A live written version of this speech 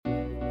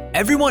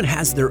Everyone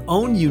has their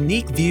own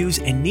unique views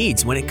and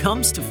needs when it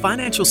comes to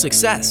financial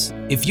success.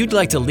 If you'd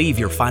like to leave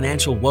your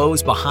financial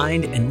woes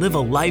behind and live a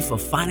life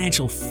of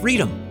financial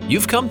freedom,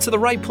 you've come to the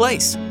right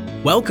place.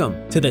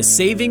 Welcome to the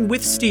Saving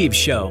with Steve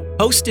show,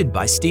 hosted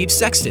by Steve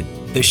Sexton.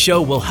 The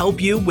show will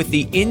help you with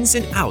the ins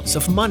and outs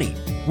of money.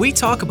 We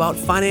talk about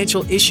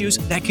financial issues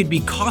that could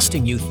be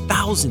costing you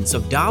thousands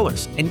of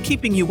dollars and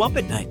keeping you up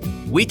at night.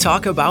 We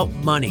talk about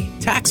money,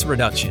 tax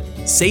reduction,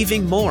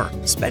 saving more,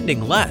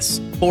 spending less,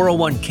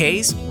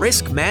 401ks,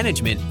 risk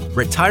management,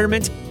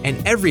 retirement,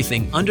 and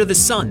everything under the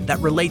sun that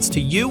relates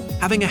to you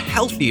having a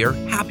healthier,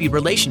 happy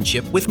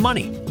relationship with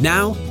money.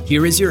 Now,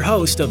 here is your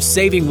host of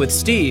Saving with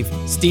Steve,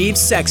 Steve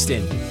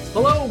Sexton.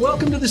 Hello,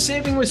 welcome to the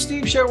Saving with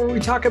Steve show, where we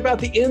talk about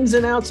the ins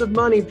and outs of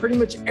money, pretty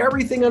much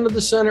everything under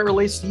the sun that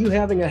relates to you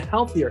having a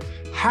healthier,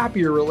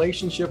 happier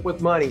relationship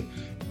with money.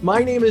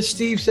 My name is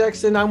Steve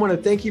Sexton. I want to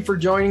thank you for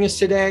joining us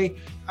today.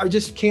 I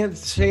just can't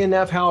say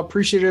enough how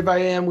appreciative I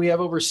am. We have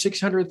over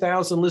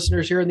 600,000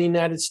 listeners here in the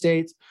United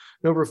States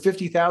and over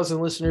 50,000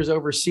 listeners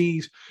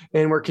overseas,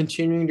 and we're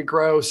continuing to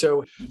grow.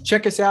 So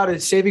check us out at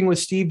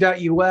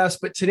savingwithsteve.us.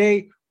 But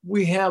today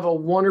we have a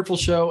wonderful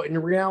show, and the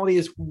reality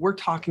is we're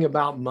talking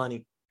about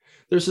money.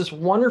 There's this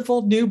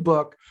wonderful new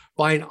book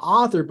by an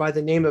author by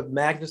the name of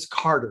Magnus.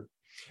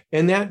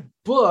 And that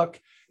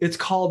book, it's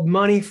called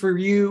Money for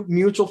You,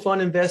 Mutual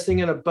Fund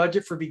Investing and a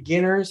Budget for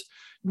Beginners.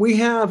 We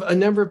have a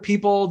number of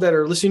people that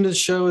are listening to the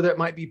show that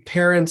might be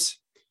parents,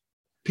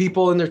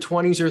 people in their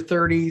 20s or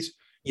 30s.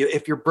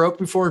 If you're broke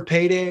before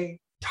payday,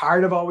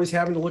 tired of always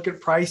having to look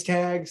at price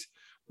tags,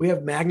 we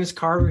have Magnus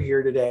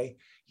here today.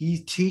 He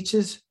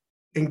teaches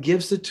and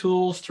gives the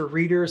tools to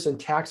readers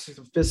and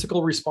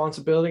fiscal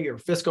responsibility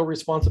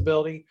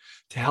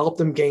to help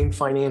them gain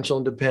financial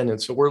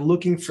independence. So we're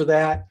looking for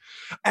that.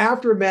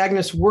 After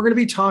Magnus, we're going to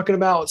be talking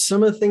about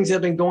some of the things that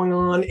have been going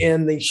on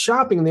in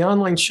the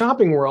online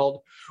shopping world,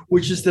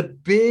 which is the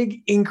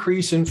big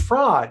increase in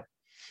fraud.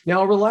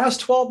 Now, over the last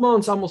 12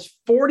 months, almost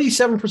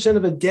 47%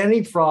 of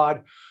identity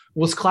fraud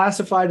was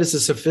classified as a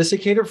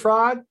sophisticated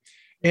fraud.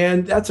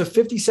 And that's a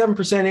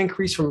 57%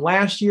 increase from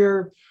last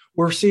year.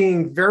 We're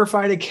seeing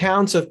verified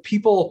accounts of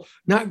people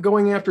not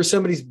going after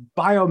somebody's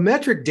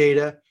biometric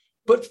data,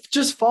 but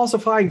just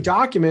falsifying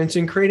documents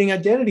and creating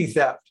identity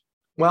theft.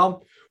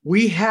 Well,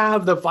 we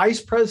have the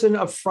Vice President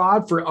of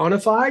Fraud for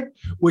Unified,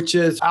 which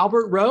is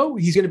Roux.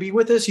 He's going to be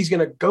with us. He's going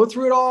to go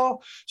through it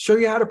all, show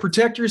you how to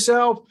protect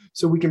yourself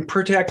so we can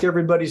protect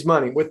everybody's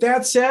money. With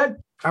that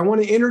said, I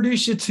want to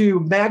introduce you to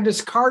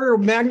Magnus.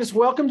 Magnus,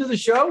 welcome to the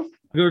show.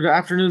 Good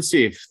afternoon,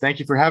 Steve. Thank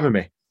you for having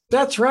me.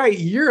 That's right.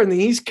 You're in the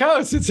East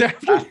Coast. It's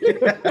afternoon.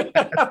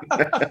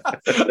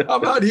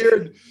 I'm out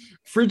here in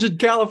frigid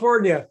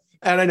California.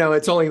 And I know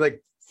it's only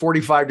like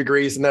 45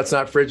 degrees, and that's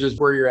not frigid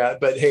where you're at.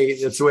 But hey,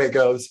 it's the way it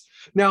goes.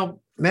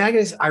 Now,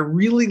 Magnus, I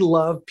really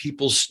love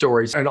people's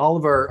stories, and all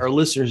of our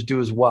listeners do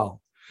as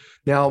well.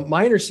 Now,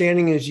 my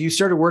understanding is you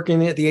started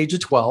working at the age of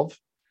 12,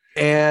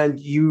 and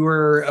you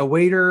were a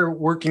waiter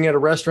working at a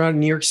restaurant in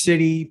New York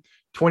City,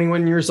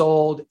 21 years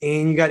old,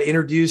 and you got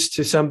introduced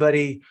to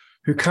somebody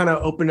who kind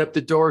of opened up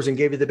the doors and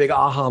gave you the big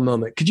aha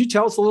moment. Could you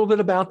tell us a little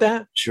bit about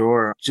that?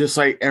 Sure. Just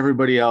like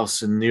everybody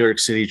else in New York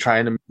City,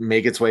 trying to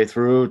make its way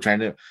through, trying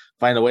to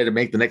find a way to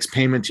make the next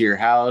payment to your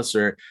house,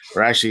 or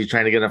actually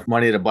trying to get enough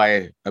money to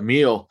buy a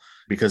meal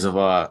because of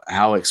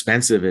how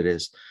expensive it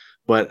is.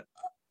 But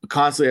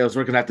constantly, I was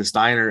working at this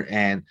diner,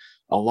 and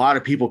a lot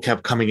of people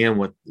kept coming in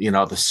with,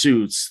 the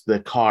suits, the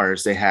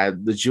cars, they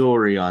had the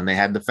jewelry on, they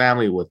had the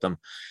family with them.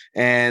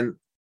 And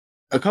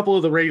a couple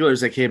of the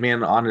regulars that came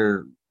in on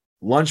their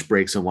lunch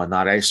breaks and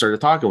whatnot, I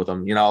started talking with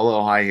them, a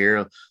little hi here,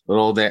 a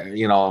little there,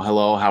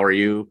 hello, how are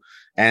you?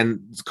 And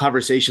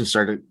conversation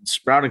started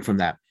sprouting from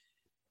that,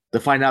 to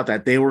find out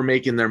that they were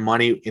making their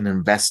money in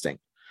investing.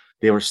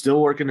 They were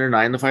still working their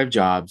 9-to-5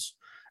 jobs,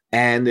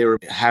 and they were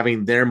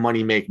having their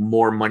money make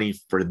more money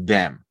for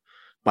them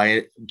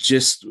by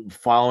just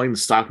following the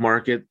stock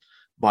market,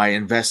 by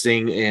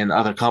investing in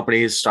other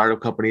companies,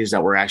 startup companies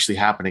that were actually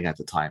happening at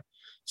the time.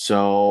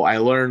 So I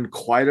learned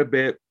quite a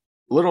bit,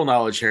 little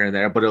knowledge here and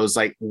there, but it was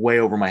like way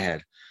over my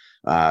head.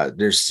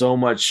 There's so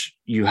much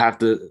you have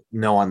to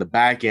know on the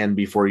back end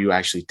before you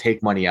actually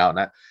take money out.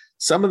 And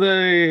some of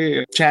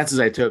the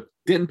chances I took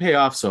didn't pay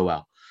off so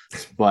well,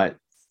 but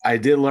I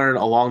did learn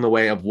along the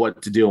way of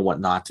what to do and what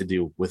not to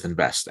do with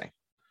investing.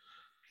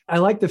 I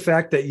like the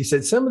fact that you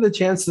said some of the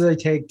chances I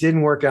take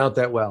didn't work out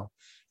that well,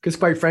 because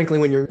quite frankly,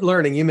 when you're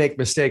learning, you make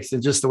mistakes,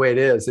 and just the way it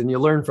is, and you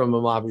learn from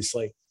them,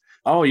 obviously.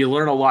 Oh, you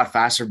learn a lot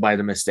faster by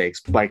the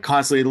mistakes. By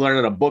constantly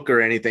learning a book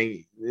or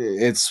anything,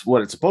 it's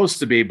what it's supposed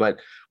to be. But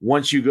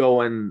once you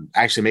go and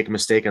actually make a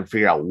mistake and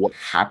figure out what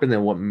happened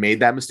and what made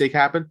that mistake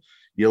happen,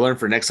 you learn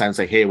for next time. It's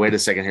like, hey, wait a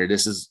second here.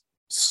 This is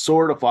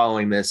sort of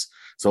following this,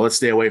 so let's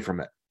stay away from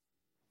it.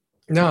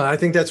 No, I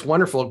think that's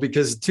wonderful,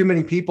 because too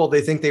many people,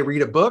 they think they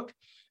read a book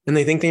and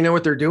they think they know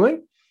what they're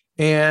doing,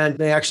 and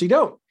they actually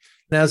don't.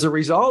 And as a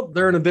result,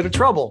 they're in a bit of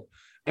trouble.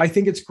 I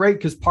think it's great,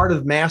 because part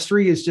of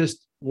mastery is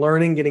just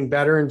learning, getting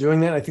better and doing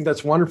that. I think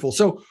that's wonderful.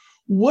 So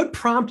what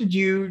prompted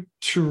you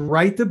to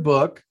write the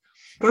book?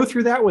 Go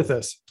through that with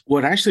us.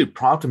 What actually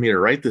prompted me to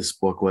write this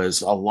book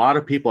was a lot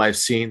of people I've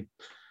seen,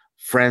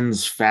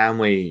 friends,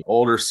 family,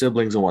 older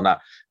siblings and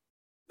whatnot,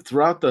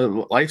 throughout the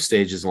life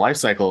stages and life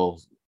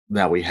cycle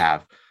that we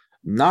have.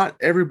 Not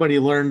everybody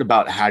learned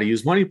about how to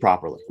use money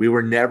properly. We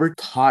were never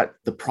taught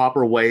the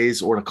proper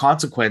ways or the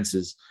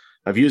consequences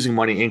of using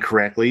money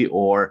incorrectly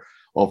or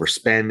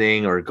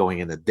overspending or going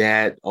into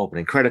debt,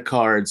 opening credit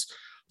cards,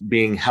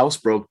 being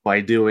housebroke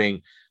by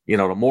doing,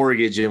 the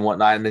mortgage and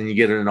whatnot. And then you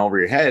get it in over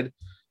your head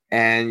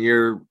and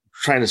you're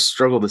trying to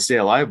struggle to stay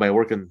alive by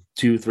working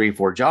 2, 3,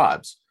 4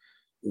 jobs.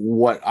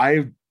 What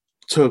I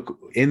took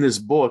in this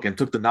book and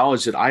took the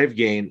knowledge that I've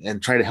gained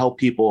and try to help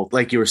people,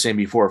 like you were saying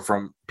before,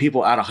 from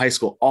people out of high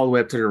school all the way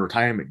up to their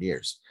retirement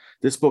years.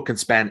 This book can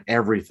span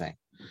everything.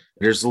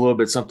 There's a little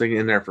bit something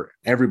in there for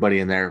everybody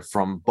in there,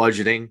 from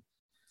budgeting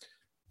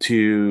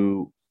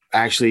to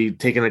actually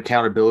taking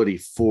accountability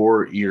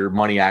for your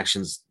money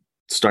actions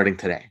starting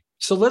today.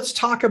 So let's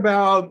talk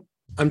about,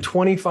 I'm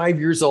 25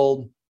 years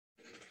old.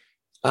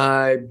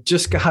 I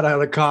just got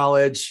out of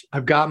college.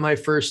 I've got my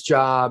first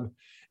job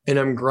and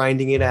I'm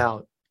grinding it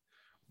out.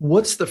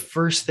 What's the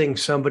first thing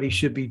somebody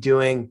should be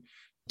doing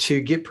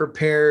to get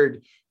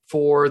prepared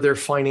for their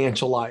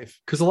financial life?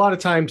 Because a lot of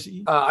times,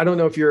 I don't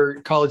know if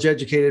you're college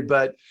educated,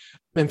 but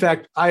in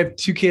fact, I have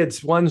 2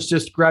 kids. One's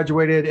just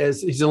graduated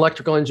he's an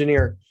electrical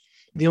engineer.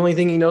 The only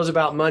thing he knows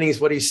about money is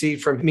what he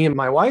sees from me and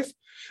my wife.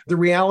 The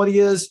reality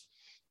is,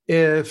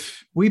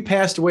 if we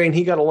passed away and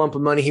he got a lump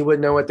of money, he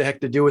wouldn't know what the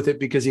heck to do with it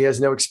because he has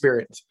no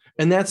experience.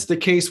 And that's the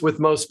case with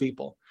most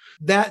people.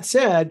 That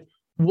said,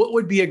 what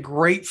would be a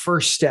great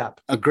first step?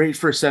 A great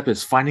first step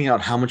is finding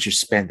out how much you're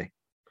spending,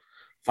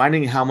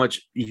 finding how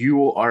much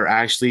you are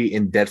actually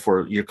in debt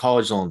for your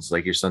college loans,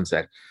 like your son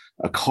said,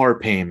 a car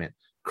payment,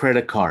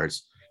 credit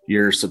cards,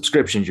 your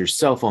subscriptions, your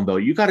cell phone bill.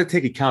 You got to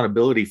take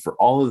accountability for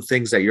all of the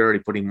things that you're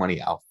already putting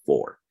money out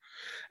for.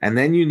 And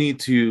then you need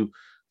to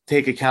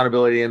take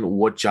accountability in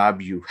what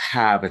job you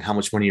have and how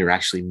much money you're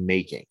actually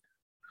making.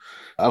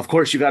 Of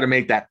course, you got to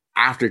make that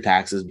after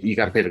taxes. You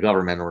got to pay the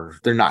government or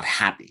they're not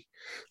happy.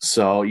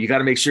 So you got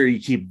to make sure you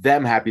keep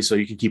them happy so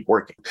you can keep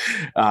working.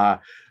 And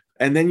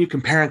then you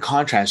compare and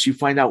contrast. You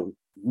find out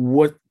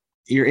what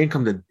your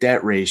income to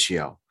debt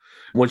ratio,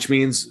 which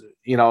means,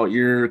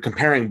 you're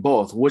comparing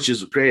both, which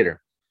is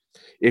greater.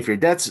 If your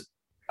debt's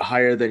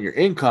higher than your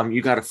income,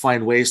 you got to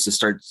find ways to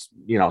start,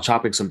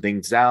 chopping some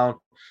things down,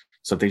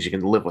 some things you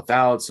can live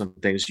without, some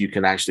things you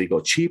can actually go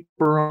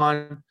cheaper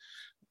on.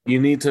 You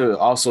need to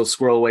also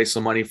squirrel away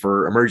some money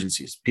for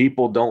emergencies.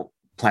 People don't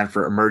plan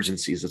for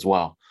emergencies as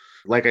well.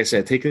 Like I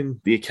said, taking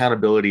the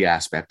accountability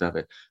aspect of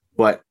it.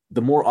 But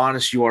the more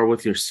honest you are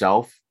with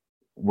yourself,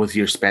 with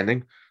your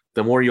spending,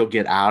 the more you'll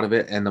get out of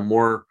it and the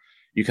more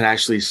you can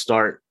actually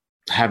start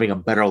having a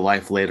better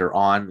life later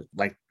on,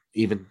 like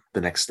even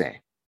the next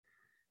day.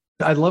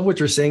 I love what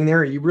you're saying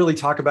there. You really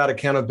talk about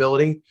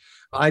accountability.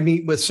 I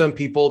meet with some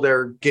people,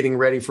 they're getting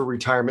ready for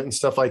retirement and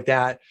stuff like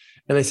that.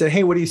 And I said,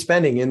 hey, what are you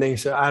spending? And they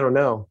say, I don't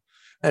know.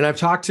 And I've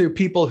talked to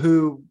people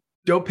who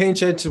don't pay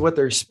attention to what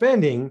they're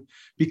spending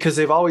because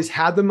they've always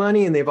had the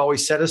money and they've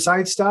always set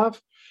aside stuff.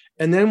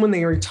 And then when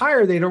they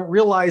retire, they don't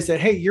realize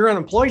that, hey, you're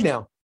unemployed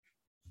now.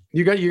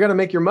 You got to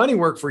make your money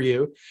work for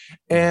you.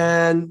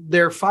 And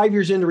they're 5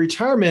 years into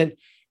retirement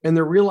and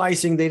they're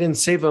realizing they didn't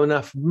save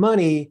enough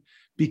money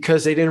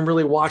because they didn't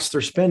really watch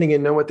their spending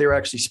and know what they were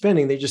actually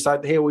spending. They just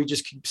thought, hey, we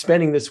just keep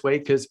spending this way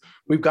because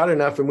we've got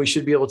enough and we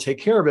should be able to take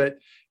care of it.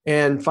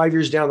 And 5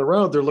 years down the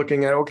road, they're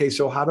looking at, okay,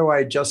 so how do I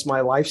adjust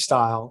my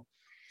lifestyle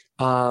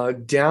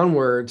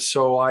downward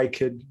so I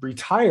could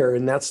retire?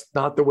 And that's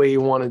not the way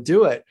you want to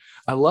do it.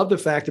 I love the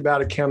fact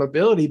about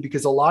accountability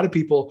because a lot of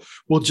people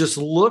will just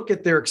look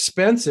at their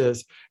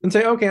expenses and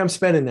say, okay, I'm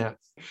spending that.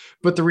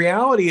 But the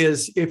reality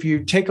is, if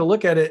you take a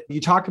look at it,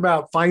 you talk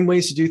about find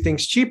ways to do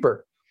things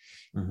cheaper.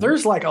 Mm-hmm.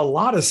 There's like a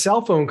lot of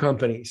cell phone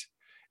companies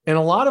and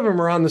a lot of them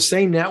are on the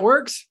same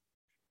networks,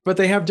 but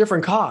they have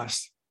different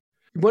costs.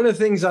 One of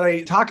the things that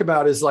I talk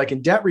about is like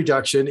in debt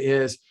reduction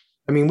is,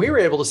 we were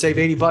able to save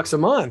 $80 a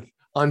month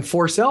on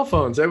 4 cell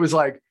phones. It was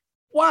like,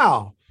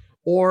 wow.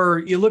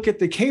 Or you look at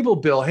the cable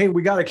bill. Hey,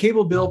 we got a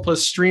cable bill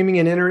plus streaming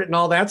and internet and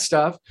all that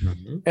stuff,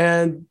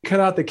 and cut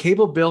out the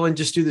cable bill and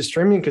just do the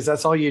streaming because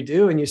that's all you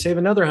do. And you save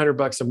another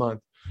 $100 a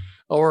month.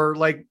 Or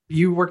like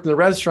you worked in the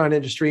restaurant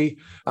industry.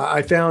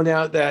 I found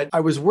out that I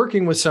was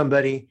working with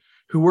somebody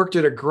who worked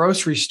at a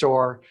grocery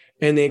store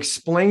and they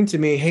explained to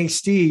me, hey,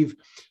 Steve,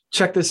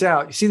 check this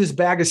out. You see this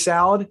bag of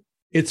salad?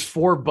 It's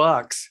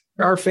 $4.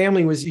 Our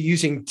family was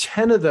using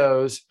 10 of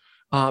those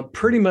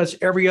pretty much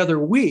every other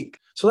week.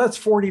 So that's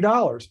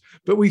 $40.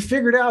 But we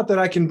figured out that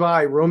I can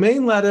buy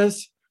romaine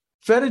lettuce,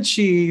 feta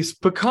cheese,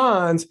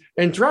 pecans,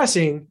 and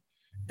dressing.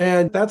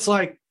 And that's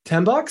like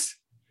 $10.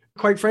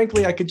 Quite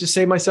frankly, I could just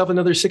save myself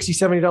another $60,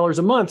 $70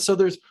 a month. So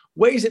there's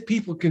ways that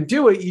people can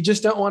do it. You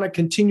just don't want to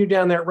continue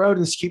down that road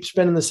and keep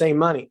spending the same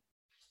money.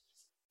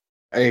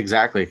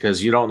 Exactly.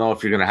 Because you don't know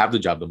if you're going to have the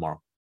job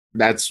tomorrow.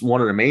 That's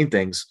one of the main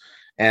things.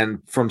 And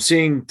from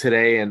seeing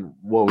today and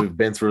what we've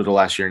been through the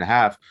last year and a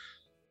half,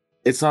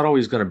 it's not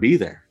always going to be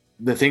there.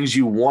 The things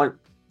you want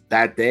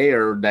that day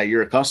or that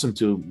you're accustomed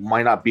to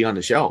might not be on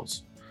the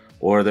shelves,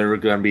 or they're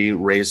going to be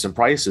raised in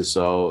prices.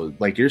 So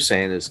like you're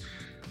saying is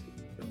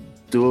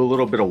do a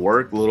little bit of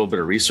work, a little bit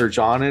of research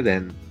on it.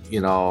 And,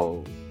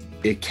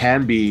 it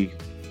can be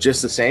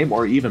just the same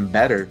or even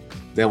better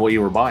than what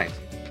you were buying.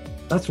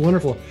 That's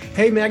wonderful.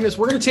 Hey, Magnus,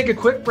 we're going to take a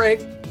quick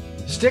break.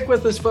 Stick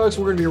with us, folks.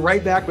 We're going to be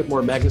right back with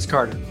more Magnus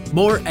Carter.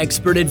 More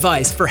expert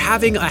advice for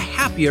having a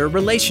happier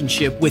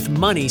relationship with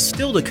money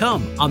still to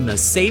come on the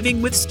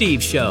Saving with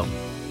Steve show.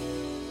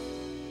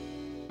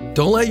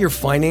 Don't let your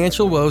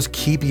financial woes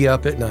keep you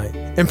up at night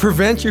and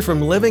prevent you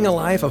from living a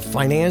life of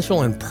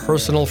financial and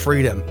personal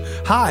freedom.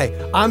 Hi,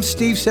 I'm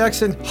Steve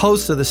Sexton,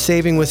 host of the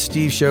Saving with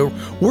Steve show.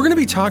 We're going to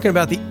be talking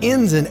about the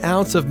ins and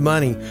outs of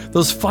money,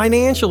 those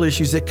financial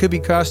issues that could be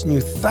costing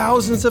you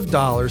thousands of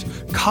dollars,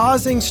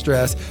 causing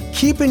stress,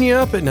 keeping you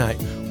up at night.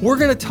 We're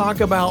going to talk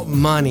about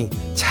money,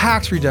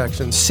 tax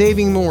reduction,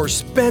 saving more,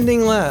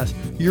 spending less,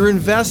 your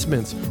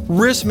investments,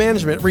 risk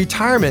management,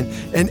 retirement,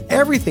 and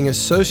everything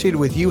associated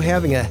with you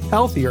having a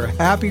healthier,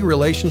 happy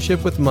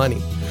relationship with money.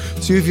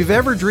 So if you've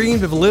ever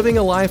dreamed of living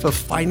a life of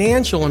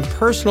financial and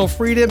personal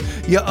freedom,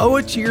 you owe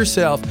it to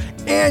yourself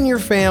and your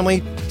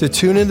family to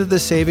tune into the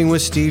Saving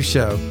with Steve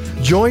show.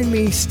 Join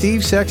me,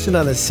 Steve Sexton,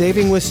 on the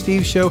Saving with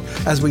Steve show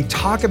as we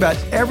talk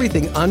about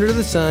everything under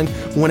the sun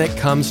when it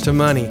comes to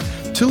money.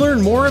 To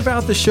learn more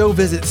about the show,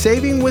 visit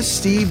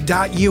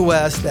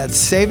savingwithsteve.us.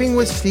 That's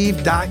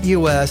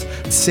savingwithsteve.us,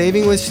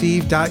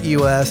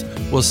 savingwithsteve.us.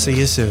 We'll see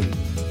you soon.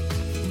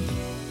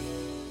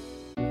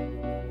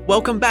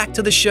 Welcome back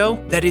to the show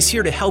that is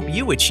here to help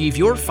you achieve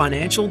your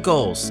financial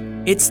goals.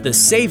 It's the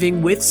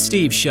Saving with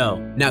Steve show.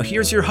 Now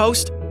here's your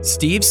host,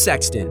 Steve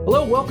Sexton.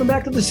 Hello, welcome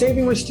back to the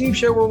Saving with Steve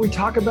show, where we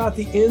talk about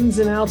the ins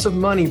and outs of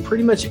money,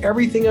 pretty much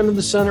everything under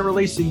the sun that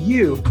relates to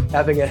you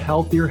having a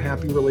healthier,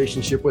 happy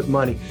relationship with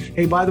money.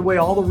 Hey, by the way,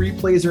 all the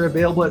replays are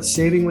available at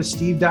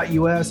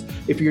savingwithsteve.us.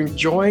 If you're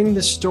enjoying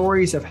the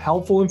stories of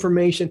helpful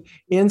information,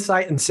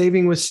 insight, and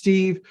Saving with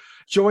Steve,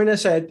 join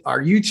us at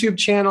our YouTube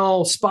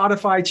channel,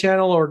 Spotify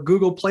channel, or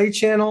Google Play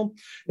channel,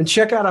 and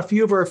check out a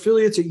few of our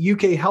affiliates at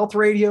UK Health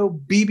Radio,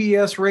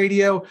 BBS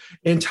Radio,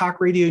 and Talk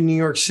Radio New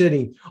York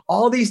City.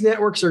 All these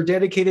networks are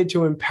dedicated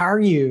to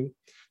empowering you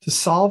to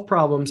solve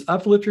problems,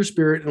 uplift your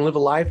spirit, and live a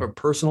life of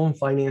personal and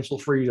financial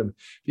freedom.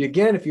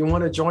 If you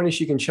want to join us,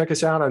 you can check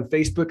us out on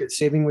Facebook at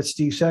Saving with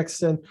Steve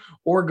Sexton,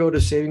 or go to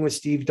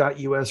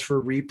savingwithsteve.us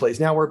for replays.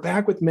 Now we're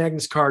back with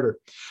Magnus Carter.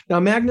 Now,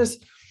 Magnus,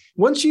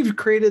 once you've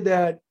created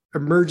that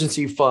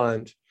emergency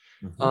fund,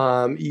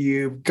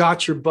 you've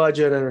got your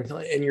budget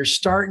and you're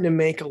starting to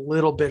make a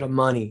little bit of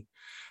money.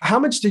 How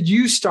much did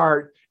you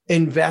start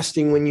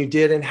investing when you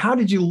did? And how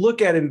did you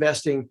look at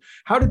investing?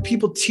 How did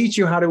people teach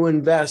you how to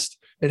invest?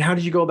 And how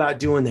did you go about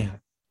doing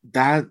that?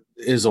 That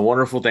is a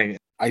wonderful thing.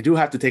 I do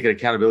have to take an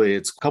accountability.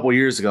 It's a couple of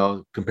years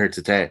ago compared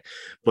to today,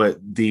 but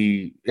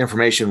the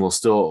information will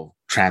still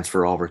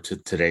transfer over to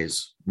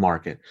today's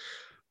market.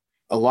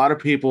 A lot of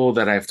people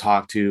that I've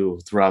talked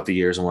to throughout the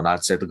years and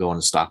whatnot said to go in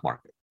the stock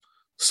market.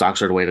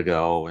 Stocks are the way to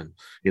go. And,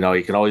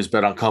 you can always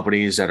bet on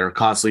companies that are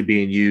constantly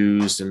being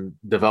used and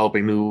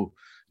developing new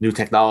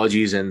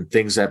technologies and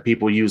things that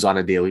people use on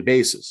a daily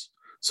basis.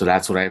 So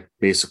that's what I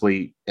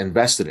basically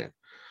invested in.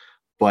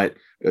 But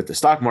at the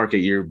stock market,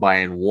 you're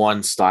buying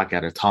one stock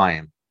at a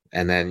time,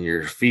 and then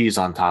your fees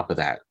on top of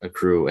that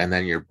accrue, and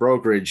then your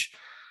brokerage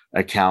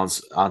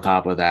accounts on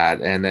top of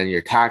that, and then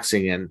you're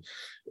taxing. And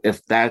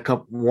if that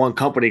one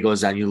company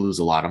goes down, you lose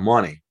a lot of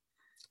money.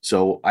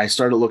 So I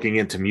started looking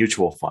into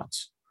mutual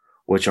funds,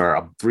 which are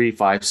a 3,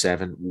 5,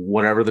 7,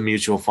 whatever the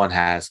mutual fund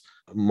has,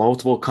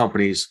 multiple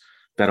companies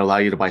that allow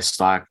you to buy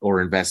stock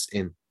or invest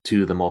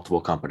into the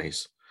multiple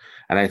companies.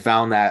 And I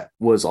found that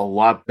was a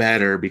lot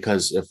better,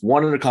 because if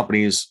one of the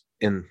companies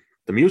in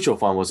the mutual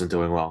fund wasn't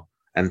doing well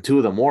and two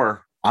of them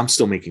were, I'm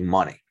still making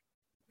money.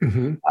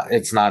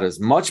 It's not as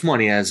much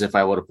money as if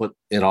I would have put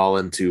it all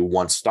into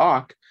one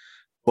stock,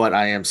 but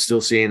I am still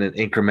seeing an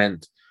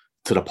increment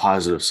to the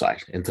positive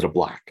side, into the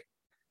black.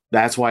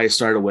 That's why I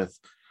started with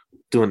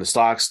doing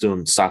stocks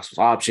with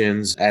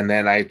options. And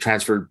then I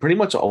transferred pretty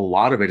much a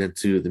lot of it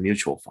into the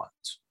mutual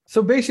funds.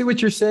 So basically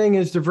what you're saying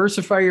is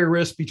diversify your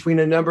risk between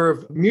a number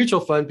of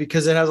mutual funds,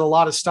 because it has a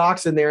lot of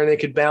stocks in there and they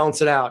could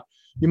balance it out.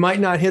 You might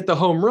not hit the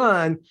home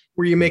run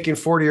where you're making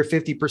 40 or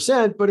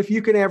 50%, but if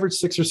you can average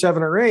 6 or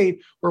 7 or 8,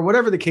 or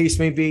whatever the case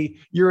may be,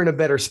 you're in a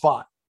better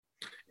spot.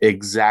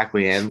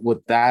 Exactly. And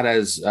with that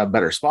as a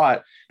better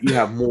spot, you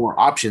have more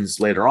options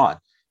later on.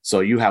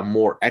 So you have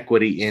more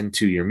equity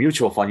into your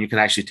mutual fund. You can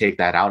actually take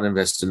that out and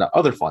invest into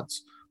other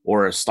funds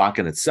or a stock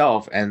in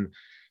itself, and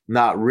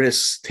not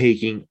risk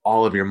taking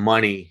all of your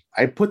money.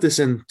 I put this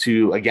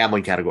into a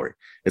gambling category.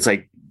 It's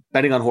like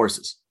betting on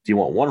horses. Do you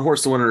want one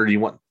horse to win, or do you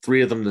want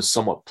 3 of them to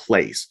somewhat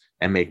place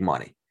and make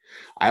money?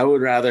 I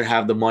would rather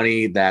have the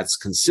money that's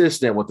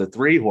consistent with the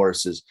 3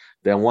 horses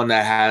than one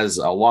that has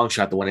a long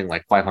shot to winning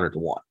like 500 to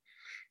 1.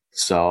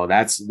 So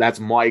that's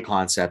my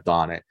concept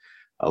on it.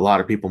 A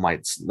lot of people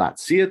might not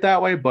see it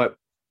that way, but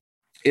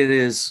it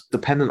is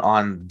dependent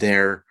on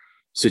their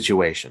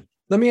situation.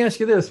 Let me ask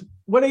you this.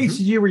 What age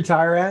did you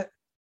retire at?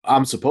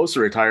 I'm supposed to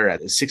retire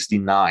at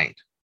 69,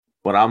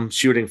 but I'm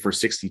shooting for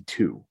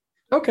 62.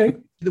 Okay.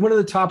 One of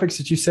the topics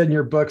that you said in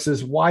your books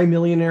is why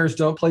millionaires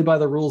don't play by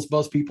the rules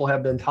most people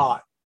have been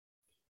taught.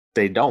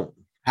 They don't.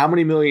 How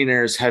many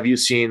millionaires have you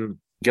seen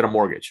get a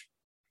mortgage?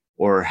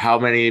 Or how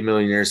many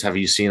millionaires have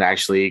you seen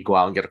actually go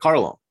out and get a car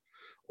loan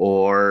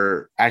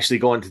or actually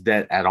go into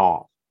debt at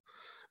all?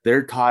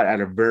 They're taught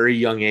at a very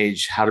young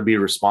age how to be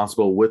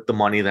responsible with the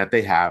money that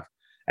they have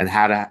and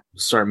how to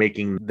start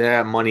making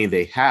that money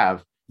they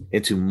have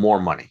into more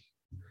money.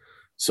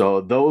 So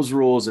those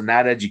rules and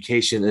that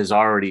education is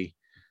already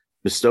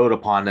bestowed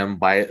upon them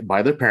by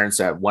their parents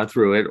that went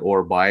through it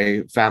or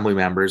by family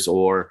members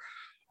or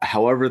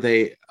however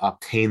they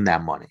obtain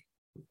that money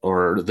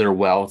or their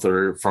wealth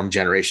or from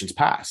generations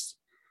past.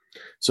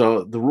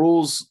 So the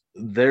rules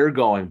they're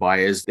going by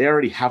is they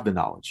already have the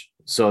knowledge.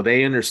 So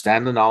they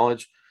understand the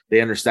knowledge.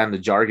 They understand the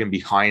jargon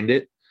behind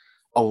it.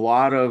 A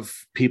lot of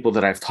people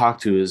that I've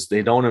talked to is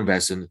they don't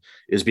invest in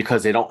is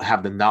because they don't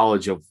have the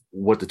knowledge of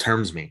what the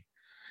terms mean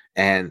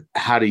and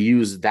how to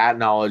use that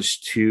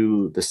knowledge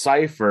to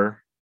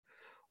decipher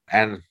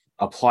and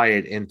apply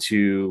it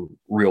into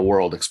real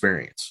world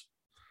experience.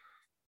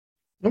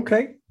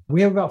 Okay.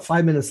 We have about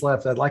 5 minutes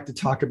left. I'd like to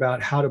talk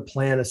about how to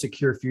plan a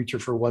secure future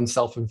for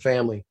oneself and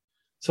family.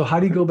 So how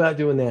do you go about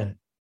doing that?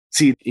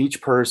 See,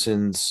 each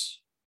person's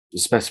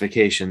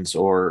specifications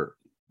or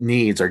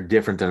needs are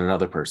different than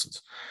another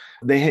person's.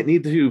 They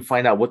need to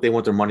find out what they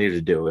want their money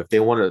to do. If they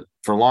want it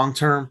for long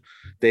term,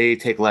 they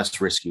take a less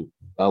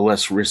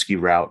risky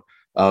route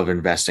of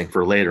investing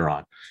for later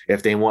on.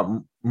 If they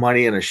want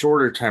money in a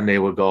shorter term, they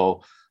would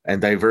go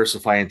and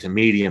diversify into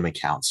medium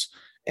accounts.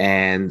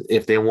 And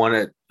if they want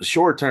it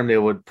short term, they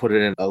would put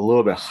it in a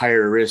little bit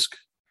higher risk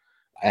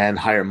and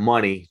higher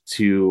money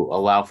to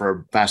allow for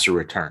a faster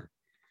return.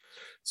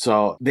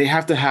 So they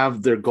have to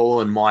have their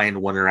goal in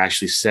mind when they're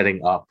actually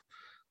setting up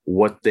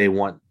what they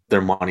want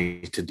their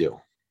money to do.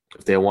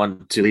 If they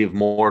want to leave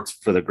more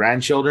for the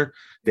grandchildren,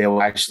 they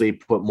will actually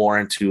put more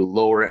into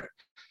lower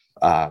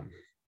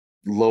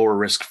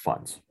risk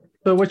funds.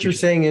 So what you're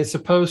saying is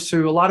supposed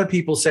to, a lot of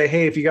people say,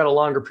 hey, if you got a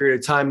longer period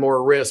of time,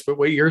 more risk. But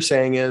what you're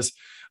saying is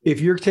if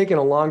you're taking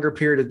a longer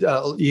period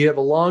of, you have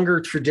a longer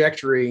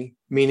trajectory,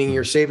 meaning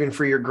you're saving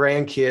for your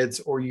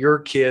grandkids or your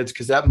kids,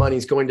 because that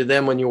money's going to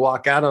them when you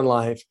walk out on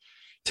life,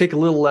 take a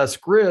little less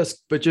risk,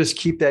 but just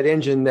keep that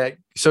engine that,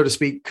 so to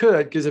speak,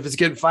 could, because if it's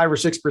getting 5 or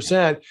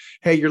 6%,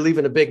 hey, you're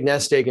leaving a big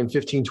nest egg in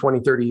 15, 20,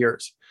 30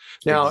 years.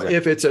 Now, exactly.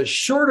 If it's a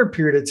shorter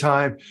period of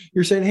time,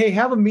 you're saying, hey,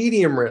 have a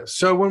medium risk.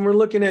 So when we're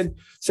looking at,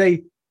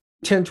 say,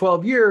 10,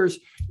 12 years,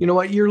 you know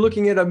what, you're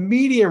looking at a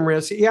medium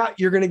risk. Yeah,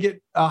 you're going to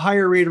get a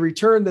higher rate of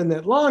return than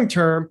that long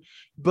term,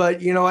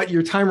 but you know what,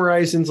 your time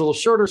horizon's a little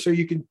shorter, so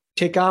you can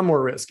take on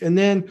more risk. And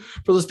then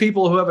for those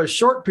people who have a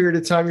short period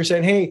of time, you're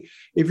saying, hey,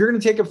 if you're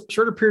going to take a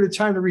shorter period of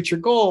time to reach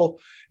your goal,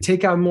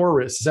 take on more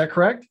risk. Is that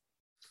correct?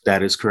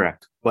 That is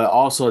correct. But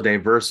also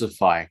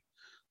diversify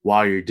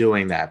while you're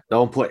doing that.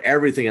 Don't put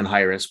everything in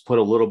high risk, put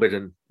a little bit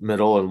in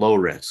middle and low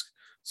risk.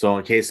 So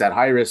in case that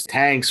high risk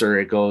tanks or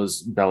it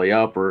goes belly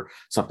up or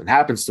something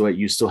happens to it,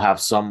 you still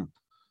have some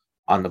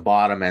on the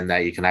bottom and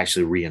that you can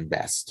actually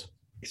reinvest.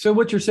 So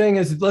what you're saying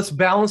is let's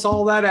balance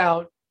all that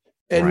out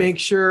and make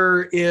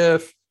sure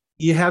if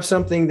you have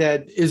something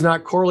that is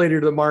not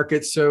correlated to the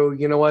market. So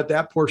you know what,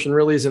 that portion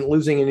really isn't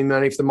losing any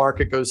money if the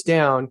market goes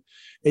down,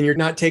 and you're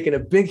not taking a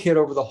big hit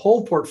over the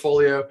whole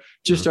portfolio,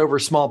 just over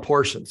small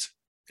portions.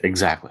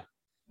 Exactly.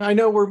 I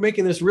know we're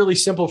making this really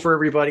simple for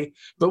everybody,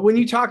 but when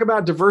you talk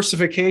about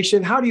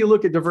diversification, how do you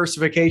look at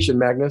diversification,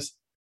 Magnus?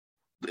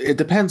 It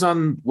depends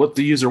on what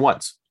the user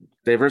wants.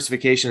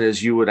 Diversification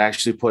is you would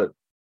actually put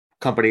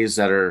companies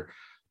that are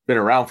been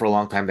around for a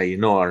long time that you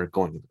know aren't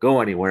going to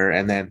go anywhere.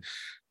 And then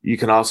you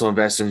can also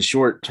invest in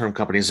short-term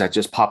companies that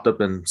just popped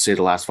up in, say,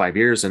 the last 5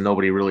 years, and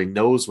nobody really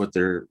knows what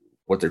their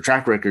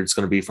track record is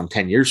going to be from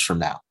 10 years from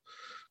now.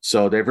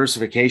 So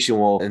diversification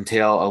will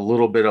entail a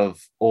little bit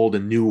of old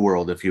and new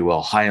world, if you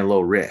will, high and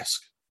low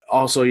risk.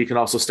 Also, you can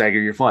also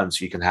stagger your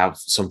funds. You can have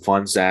some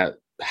funds that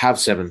have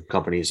 7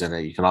 companies in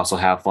it. You can also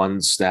have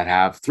funds that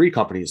have 3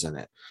 companies in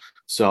it.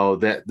 So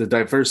that the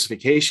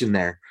diversification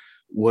there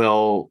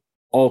will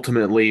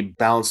ultimately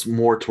bounce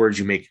more towards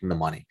you making the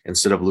money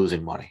instead of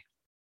losing money.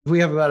 We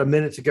have about a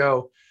minute to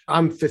go.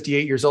 I'm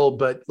 58 years old,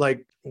 but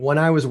like when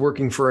I was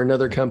working for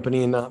another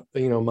company and not,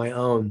 my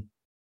own,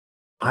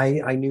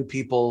 I knew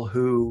people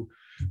who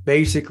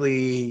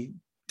basically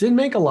didn't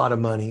make a lot of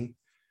money,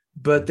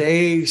 but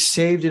they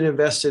saved and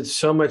invested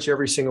so much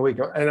every single week.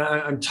 And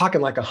I'm talking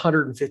like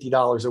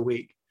 $150 a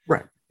week.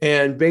 Right.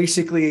 And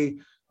basically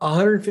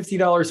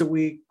 $150 a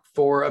week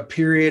for a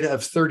period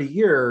of 30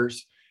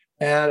 years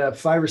at a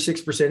 5 or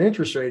 6%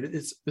 interest rate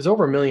is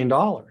over $1 million.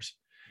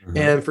 Mm-hmm.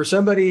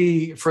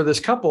 And for this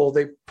couple,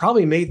 they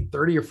probably made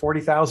 $30,000 or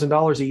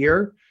 $40,000 a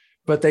year,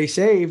 but they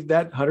saved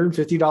that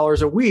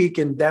 $150 a week.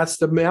 And that's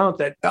the amount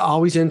that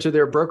always into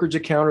their brokerage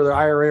account or their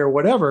IRA or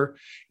whatever.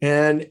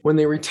 And when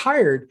they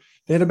retired,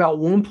 they had about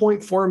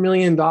 $1.4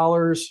 million.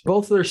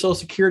 Both of their Social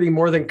Security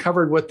more than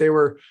covered what they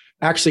were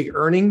actually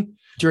earning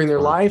during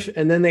their life.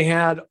 And then they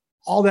had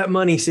all that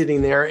money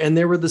sitting there. And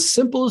they were the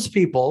simplest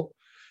people.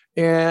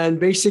 And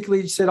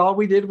basically said, all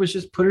we did was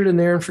just put it in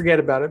there and forget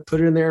about it,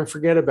 put it in there and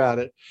forget about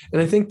it.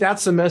 And I think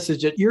that's the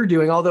message that you're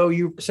doing, although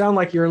you sound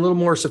like you're a little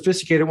more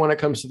sophisticated when it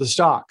comes to the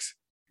stocks.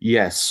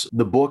 Yes.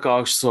 The book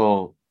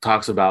also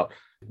talks about,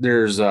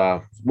 there's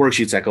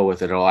worksheets that go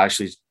with it. It'll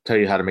actually tell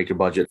you how to make your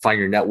budget, find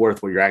your net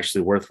worth, what you're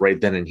actually worth right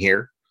then and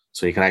here.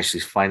 So you can actually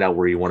find out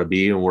where you want to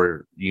be and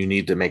where you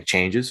need to make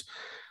changes.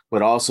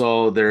 But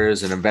also there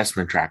is an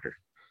investment tracker.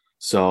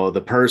 So the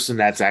person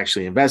that's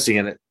actually investing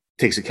in it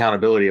takes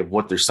accountability of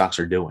what their stocks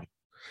are doing.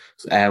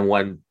 And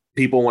when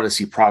people want to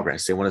see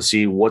progress, they want to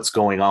see what's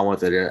going on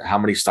with it, how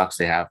many stocks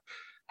they have,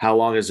 how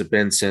long has it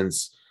been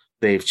since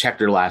they've checked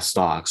their last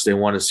stocks. They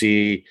want to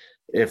see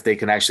if they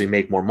can actually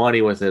make more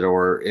money with it,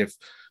 or if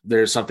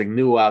there's something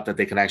new out that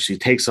they can actually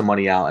take some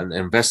money out and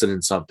invest it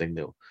in something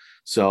new.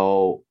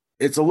 So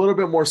it's a little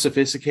bit more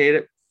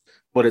sophisticated,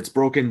 but it's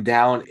broken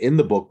down in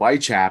the book by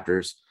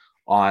chapters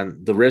on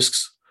the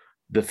risks,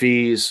 the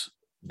fees,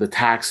 the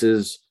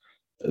taxes,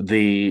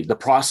 the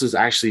process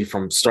actually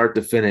from start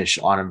to finish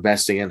on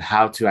investing, and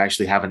how to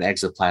actually have an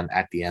exit plan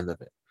at the end of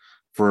it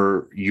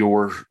for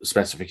your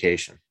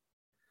specification.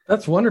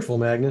 That's wonderful,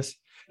 Magnus.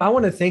 I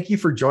want to thank you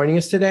for joining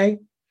us today.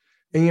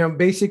 And,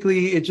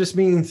 basically it just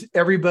means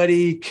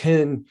everybody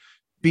can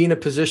be in a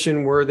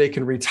position where they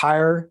can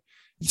retire.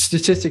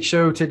 Statistics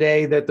show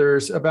today that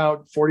there's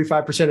about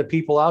 45% of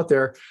people out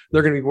there,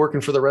 they're going to be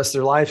working for the rest of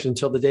their lives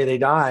until the day they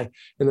die.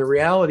 And the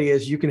reality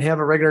is you can have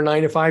a regular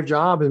 9-to-5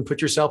 job and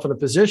put yourself in a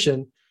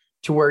position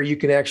to where you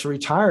can actually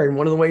retire. And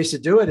one of the ways to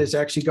do it is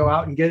actually go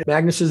out and get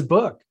Magnus's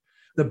book.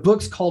 The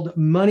book's called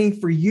Money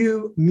for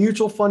You,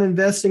 Mutual Fund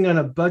Investing on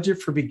a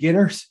Budget for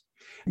Beginners.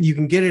 You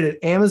can get it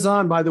at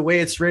Amazon. By the way,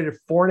 it's rated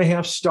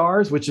 4.5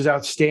 stars, which is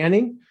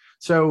outstanding.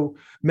 So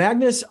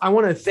Magnus, I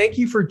want to thank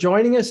you for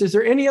joining us. Is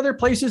there any other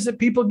places that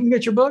people can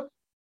get your book?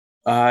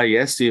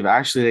 Yes, Steve.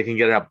 Actually, they can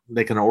get it up.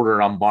 They can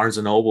order it on Barnes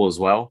and Noble as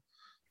well.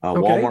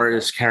 Okay. Walmart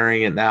is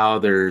carrying it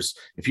now.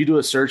 If you do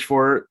a search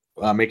for it,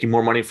 Making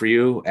More Money for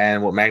You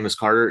and what Magnus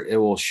Carter, it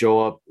will show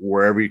up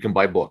wherever you can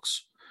buy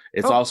books.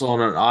 It's also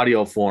in an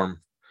audio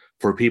form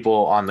for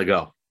people on the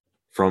go.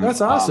 That's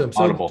awesome.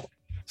 Audible.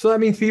 So that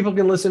means people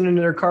can listen in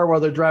their car while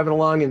they're driving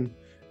along and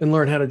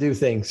learn how to do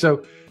things.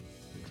 So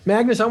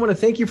Magnus, I want to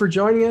thank you for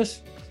joining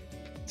us.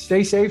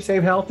 Stay safe,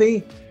 stay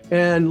healthy,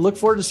 and look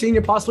forward to seeing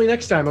you possibly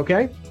next time,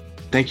 okay?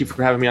 Thank you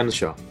for having me on the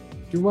show.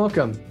 You're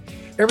welcome.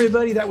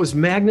 Everybody, that was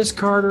Magnus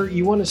Carter.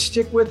 You want to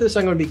stick with us?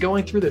 I'm going to be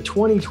going through the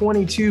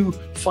 2022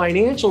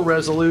 financial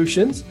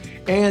resolutions.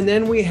 And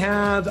then we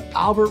have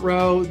Albert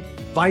Roux,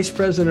 Vice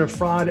President of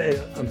Fraud at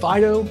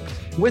Vido.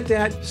 With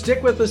that,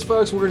 stick with us,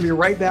 folks. We're going to be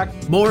right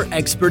back. More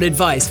expert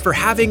advice for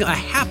having a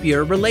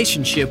happier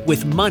relationship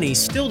with money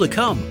still to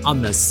come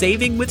on the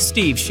Saving with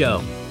Steve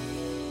show.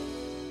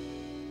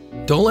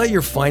 Don't let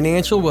your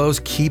financial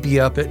woes keep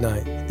you up at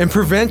night and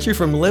prevent you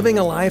from living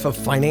a life of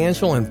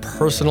financial and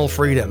personal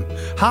freedom.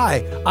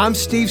 Hi, I'm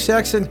Steve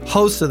Sexton,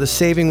 host of the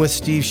Saving with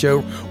Steve show.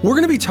 We're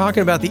going to be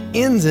talking about the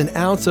ins and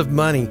outs of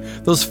money,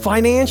 those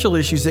financial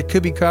issues that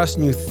could be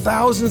costing you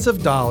thousands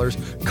of dollars,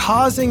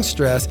 causing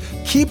stress,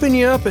 keeping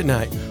you up at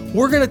night.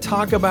 We're going to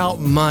talk about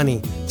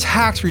money,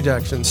 tax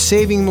reduction,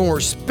 saving more,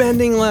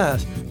 spending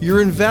less,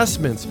 your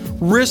investments,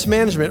 risk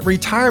management,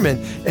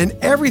 retirement, and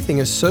everything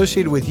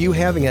associated with you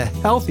having a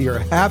healthier,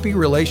 happy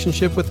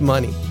relationship with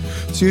money.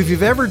 So if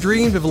you've ever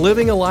dreamed of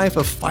living a life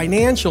of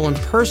financial and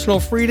personal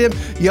freedom,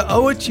 you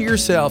owe it to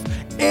yourself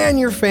and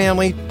your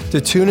family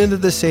to tune into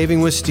the Saving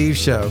with Steve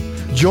show.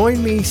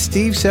 Join me,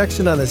 Steve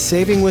Sexton, on the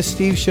Saving with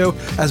Steve show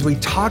as we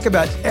talk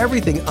about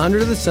everything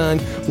under the sun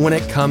when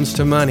it comes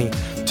to money.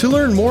 To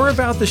learn more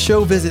about the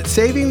show, visit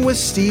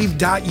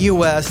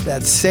savingwithsteve.us.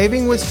 That's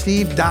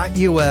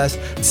savingwithsteve.us,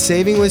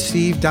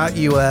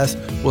 savingwithsteve.us.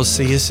 We'll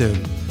see you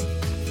soon.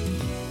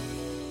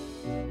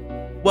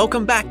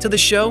 Welcome back to the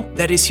show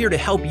that is here to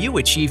help you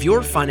achieve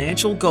your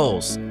financial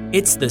goals.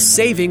 It's the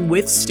Saving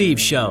with Steve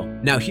show.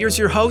 Now here's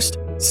your host,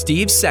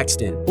 Steve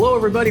Sexton. Hello,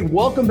 everybody.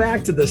 Welcome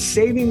back to the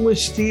Saving with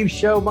Steve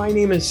show. My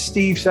name is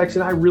Steve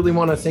Sexton. I really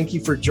want to thank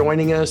you for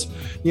joining us.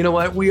 You know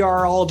what? We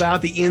are all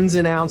about the ins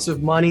and outs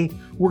of money.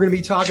 We're going to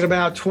be talking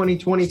about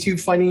 2022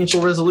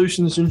 financial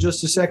resolutions in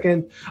just a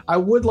second. I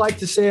would like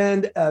to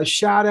send a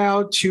shout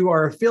out to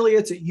our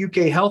affiliates at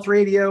UK Health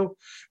Radio,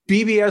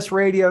 BBS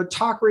Radio,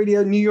 Talk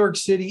Radio, New York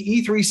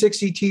City,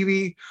 E360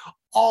 TV.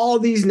 All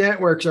these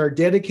networks are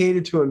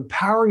dedicated to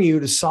empowering you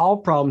to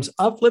solve problems,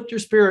 uplift your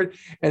spirit,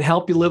 and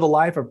help you live a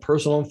life of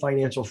personal and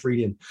financial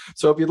freedom.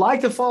 So if you'd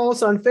like to follow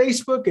us on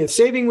Facebook at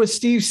Saving with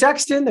Steve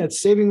Sexton, that's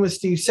Saving with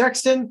Steve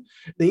Sexton,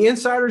 the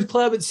Insiders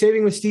Club at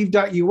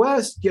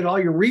savingwithsteve.us, get all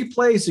your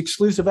replays,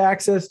 exclusive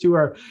access to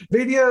our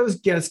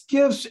videos, guest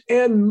gifts,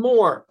 and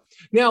more.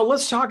 Now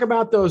let's talk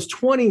about those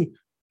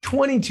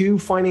 2022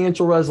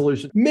 financial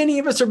resolutions. Many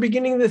of us are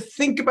beginning to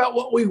think about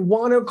what we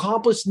want to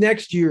accomplish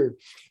next year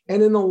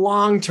and in the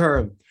long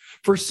term.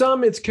 For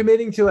some, it's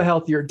committing to a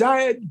healthier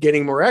diet,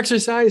 getting more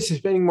exercise,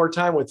 spending more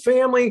time with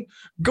family,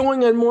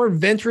 going on more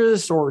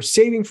adventures, or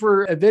saving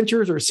for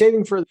adventures or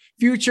saving for the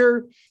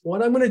future.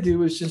 What I'm going to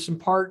do is just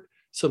impart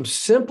some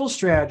simple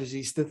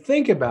strategies to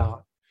think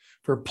about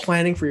for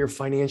planning for your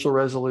financial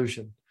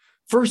resolution.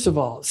 First of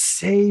all,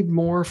 save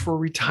more for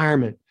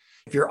retirement.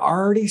 If you're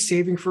already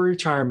saving for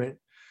retirement,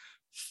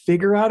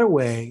 figure out a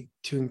way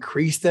to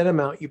increase that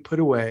amount you put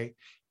away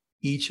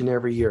each and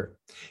every year.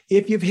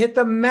 If you've hit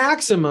the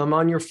maximum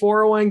on your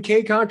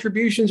 401k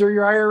contributions or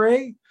your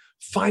IRA,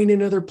 find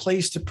another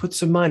place to put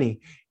some money.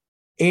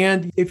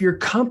 And if your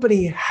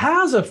company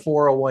has a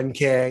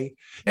 401k,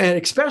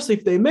 and especially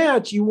if they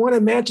match, you want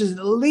to match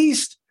at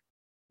least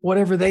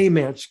whatever they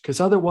match, because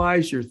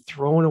otherwise you're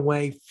throwing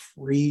away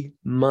free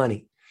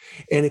money.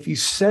 And if you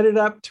set it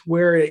up to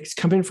where it's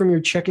coming from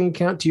your checking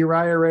account to your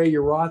IRA,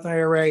 your Roth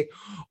IRA,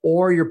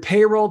 or your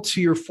payroll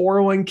to your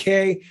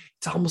 401k,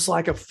 it's almost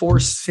like a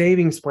forced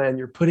savings plan.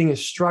 You're putting a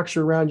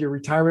structure around your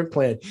retirement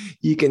plan.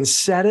 You can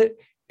set it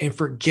and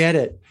forget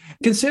it.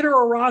 Consider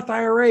a Roth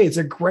IRA. It's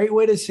a great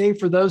way to save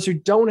for those who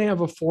don't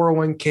have a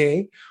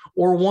 401k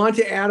or want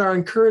to add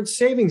on current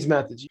savings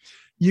methods.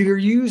 You're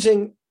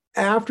using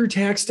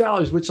after-tax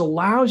dollars, which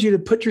allows you to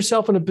put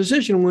yourself in a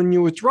position when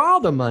you withdraw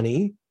the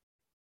money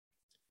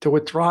to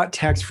withdraw it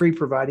tax-free,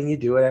 providing you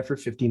do it after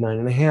 59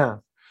 and a half.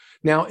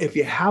 Now, if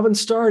you haven't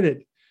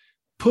started,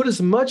 put as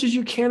much as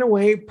you can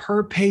away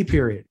per pay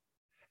period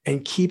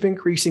and keep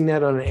increasing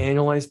that on an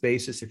annualized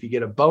basis if you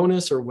get a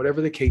bonus or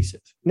whatever the case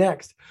is.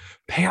 Next,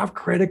 pay off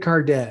credit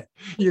card debt.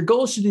 Your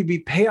goal should be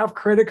pay off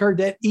credit card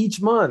debt each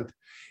month.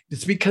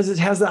 It's because it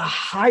has the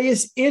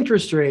highest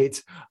interest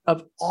rates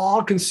of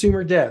all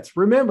consumer debts.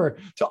 Remember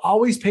to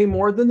always pay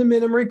more than the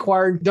minimum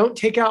required. Don't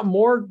take out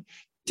more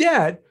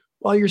debt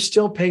while you're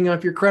still paying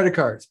off your credit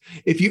cards.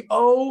 If you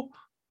owe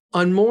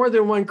on more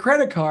than one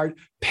credit card,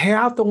 pay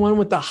out the one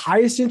with the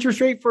highest interest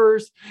rate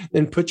first,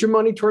 then put your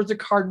money towards the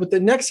card with the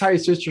next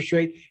highest interest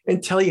rate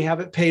until you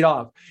have it paid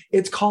off.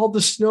 It's called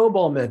the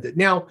snowball method.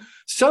 Now,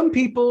 some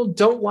people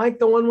don't like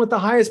the one with the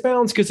highest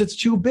balance because it's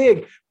too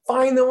big.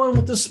 Find the one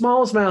with the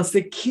smallest balance.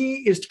 The key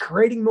is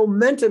creating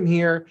momentum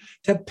here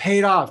to pay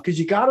it off, because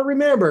you got to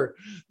remember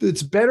that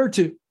it's better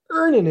to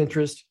earn an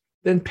interest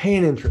than pay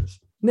an interest.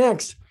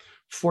 Next,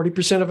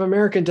 40% of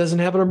Americans doesn't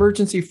have an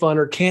emergency fund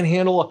or can't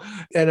handle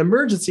an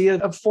emergency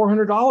of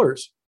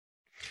 $400.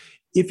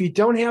 If you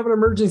don't have an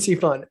emergency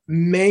fund,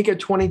 make a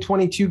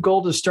 2022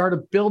 goal to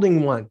start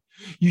building one.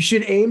 You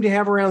should aim to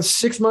have around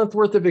 6 months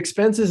worth of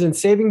expenses and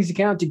savings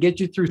account to get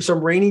you through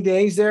some rainy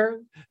days there.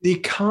 The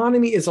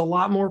economy is a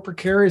lot more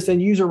precarious than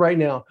usual right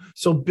now.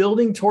 So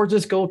building towards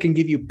this goal can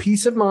give you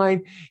peace of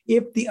mind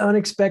if the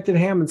unexpected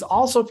happens.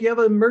 Also, if you have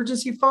an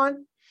emergency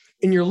fund,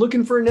 and you're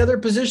looking for another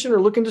position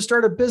or looking to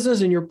start a business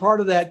and you're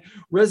part of that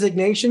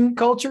resignation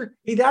culture,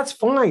 hey, that's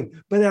fine.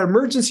 But that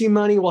emergency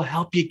money will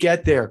help you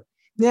get there.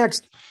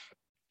 Next,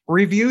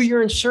 review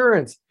your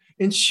insurance.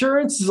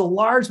 Insurance is a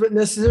large but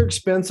necessary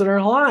expense in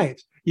our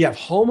lives. You have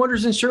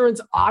homeowners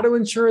insurance, auto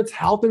insurance,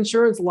 health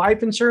insurance,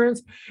 life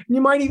insurance, and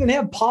you might even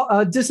have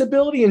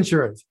disability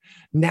insurance.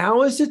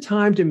 Now is the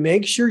time to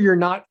make sure you're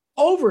not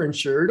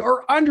overinsured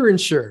or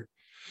underinsured.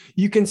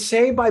 You can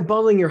save by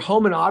bundling your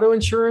home and auto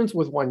insurance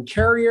with one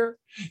carrier.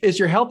 Is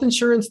your health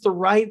insurance the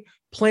right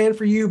plan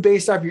for you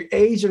based off your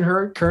age and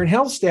her current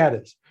health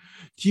status?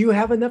 Do you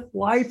have enough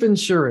life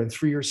insurance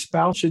for your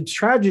spouse should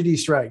tragedy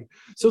strike?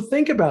 So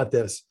think about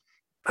this.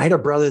 I had a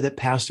brother that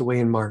passed away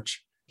in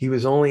March. He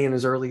was only in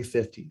his early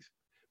 50s.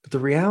 But the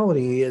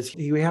reality is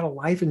he had a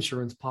life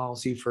insurance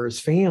policy for his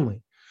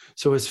family.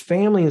 So his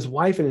family, his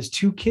wife, and his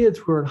 2 kids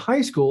who are in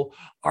high school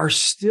are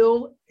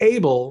still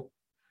able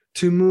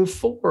to move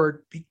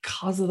forward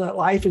because of that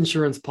life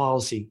insurance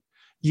policy.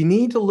 You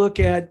need to look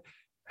at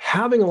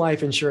having a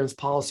life insurance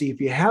policy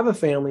if you have a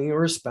family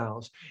or a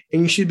spouse,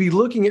 and you should be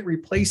looking at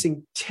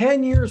replacing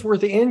 10 years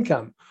worth of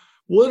income.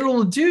 What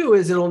it'll do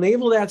is it'll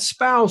enable that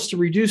spouse to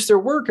reduce their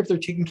work if they're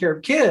taking care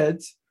of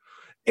kids,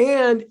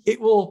 and it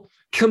will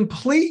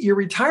complete your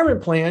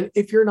retirement plan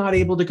if you're not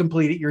able to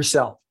complete it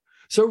yourself.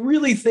 So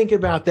really think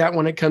about that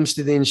when it comes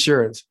to the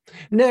insurance.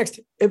 Next,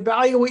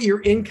 evaluate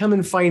your income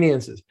and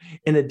finances.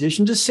 In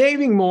addition to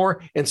saving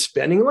more and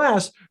spending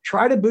less,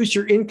 try to boost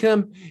your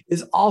income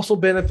is also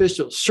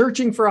beneficial.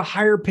 Searching for a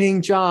higher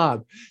paying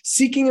job,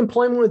 seeking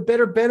employment with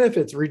better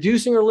benefits,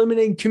 reducing or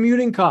eliminating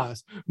commuting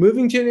costs,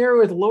 moving to an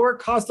area with lower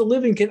cost of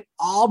living can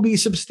all be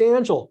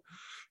substantial.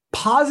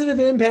 Positive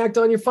impact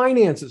on your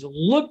finances.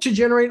 Look to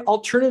generate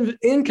alternative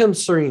income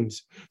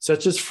streams,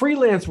 such as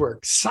freelance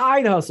work,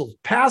 side hustles,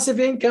 passive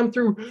income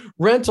through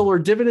rental or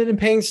dividend and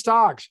paying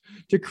stocks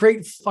to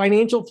create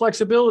financial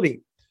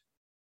flexibility.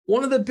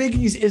 One of the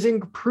biggies is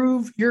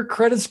improve your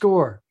credit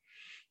score.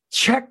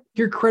 Check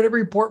your credit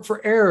report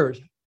for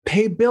errors.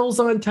 Pay bills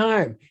on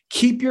time.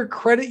 Keep your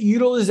credit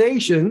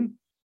utilization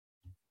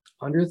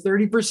under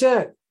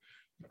 30%.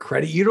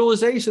 Credit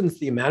utilization is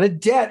the amount of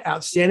debt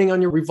outstanding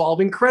on your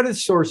revolving credit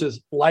sources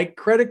like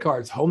credit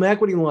cards, home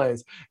equity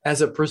lines,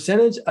 as a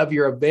percentage of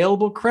your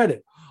available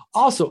credit.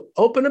 Also,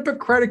 open up a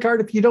credit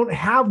card if you don't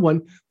have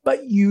one,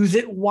 but use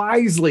it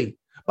wisely.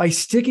 By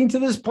sticking to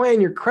this plan,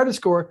 your credit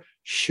score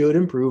should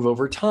improve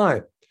over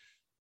time.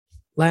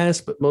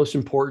 Last but most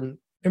important,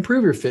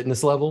 improve your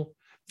fitness level.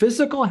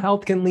 Physical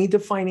health can lead to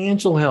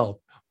financial health.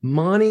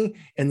 Money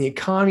and the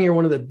economy are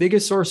one of the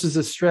biggest sources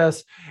of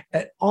stress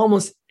at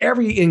almost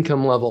every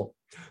income level.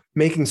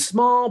 Making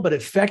small but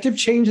effective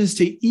changes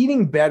to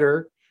eating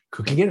better,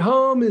 cooking at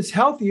home is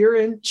healthier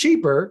and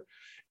cheaper.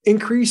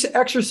 Increase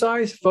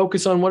exercise,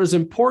 focus on what is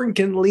important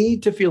can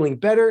lead to feeling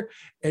better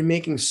and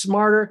making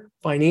smarter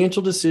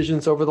financial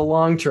decisions over the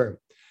long term.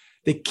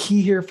 The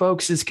key here,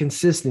 folks, is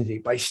consistency.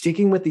 By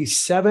sticking with these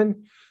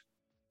 7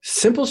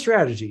 simple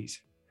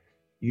strategies,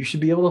 you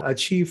should be able to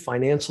achieve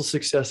financial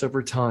success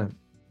over time.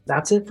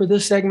 That's it for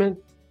this segment.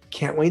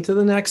 Can't wait to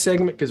the next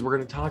segment because we're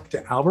going to talk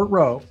to Albert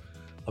Roux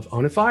of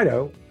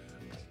Onafido,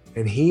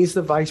 and he's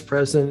the vice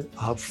president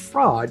of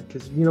fraud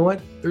because you know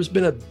what? There's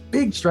been a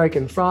big strike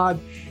in fraud,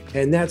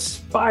 and that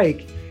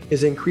spike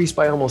is increased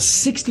by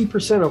almost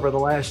 60% over the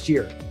last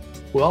year.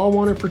 We all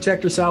want to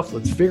protect ourselves.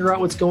 Let's figure out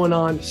what's going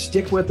on.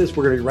 Stick with us.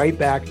 We're going to be right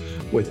back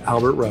with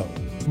Albert Roux.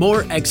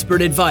 More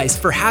expert advice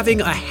for having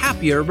a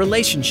happier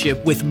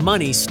relationship with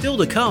money still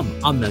to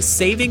come on the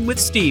Saving with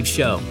Steve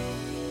show.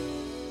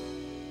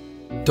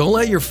 Don't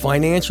let your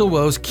financial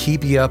woes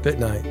keep you up at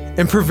night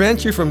and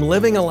prevent you from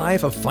living a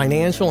life of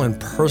financial and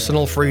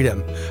personal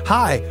freedom.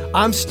 Hi,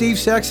 I'm Steve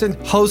Sexton,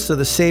 host of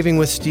the Saving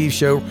with Steve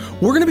show.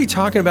 We're going to be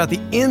talking about the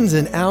ins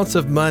and outs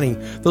of money,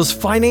 those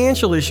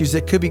financial issues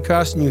that could be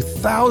costing you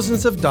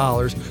thousands of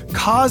dollars,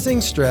 causing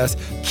stress,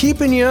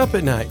 keeping you up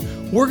at night.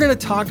 We're going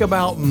to talk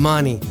about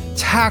money,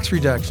 tax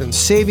reduction,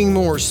 saving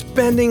more,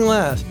 spending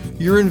less,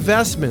 your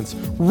investments,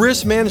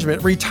 risk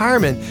management,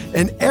 retirement,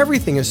 and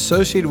everything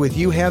associated with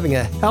you having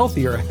a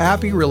healthier,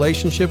 happy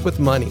relationship with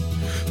money.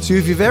 So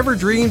if you've ever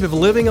dreamed of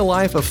living a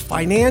life of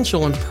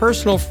financial and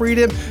personal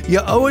freedom, you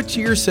owe it to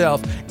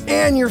yourself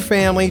and your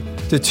family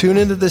to tune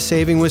into the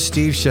Saving with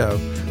Steve show.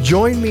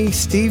 Join me,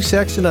 Steve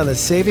Sexton, on the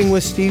Saving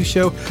with Steve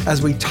show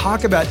as we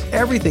talk about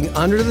everything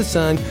under the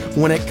sun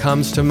when it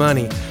comes to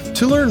money.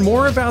 To learn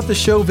more about the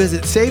show,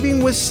 visit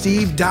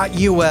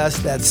savingwithsteve.us.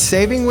 That's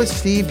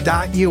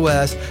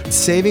savingwithsteve.us,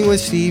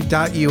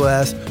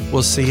 savingwithsteve.us.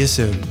 We'll see you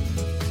soon.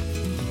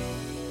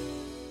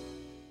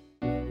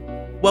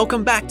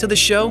 Welcome back to the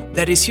show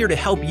that is here to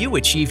help you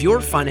achieve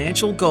your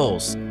financial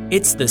goals.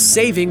 It's the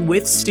Saving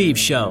with Steve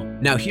show.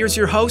 Now here's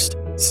your host,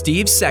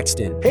 Steve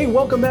Sexton. Hey,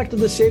 welcome back to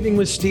the Saving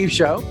with Steve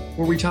show,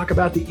 where we talk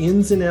about the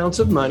ins and outs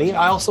of money.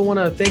 I also want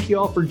to thank you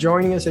all for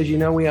joining us. As you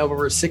know, we have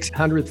over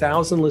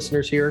 600,000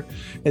 listeners here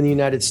in the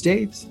United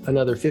States,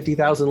 another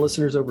 50,000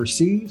 listeners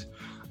overseas.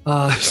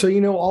 So,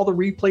 you know, all the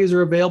replays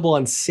are available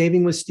on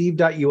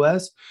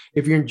savingwithsteve.us.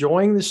 If you're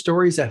enjoying the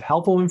stories that have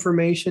helpful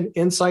information,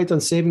 insights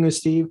on Saving with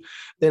Steve,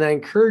 then I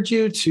encourage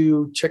you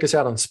to check us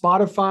out on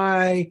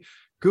Spotify,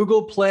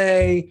 Google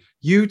Play,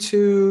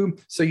 YouTube,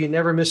 so you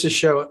never miss a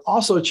show.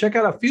 Also, check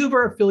out a few of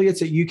our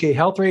affiliates at UK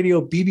Health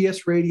Radio,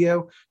 BBS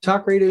Radio,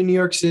 Talk Radio in New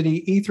York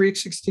City,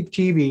 E360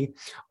 TV.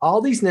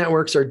 All these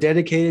networks are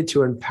dedicated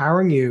to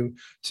empowering you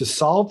to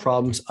solve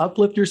problems,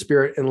 uplift your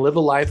spirit, and live a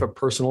life of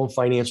personal and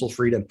financial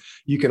freedom.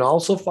 You can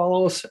also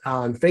follow us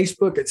on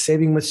Facebook at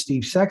Saving with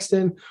Steve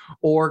Sexton,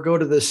 or go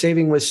to the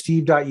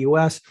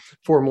savingwithsteve.us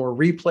for more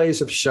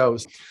replays of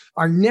shows.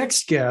 Our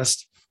next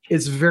guest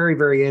is very,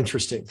 very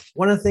interesting.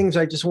 One of the things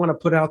I just want to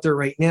put out there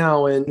right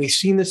now, and we've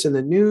seen this in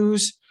the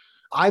news.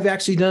 I've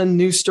actually done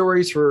news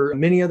stories for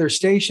many other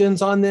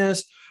stations on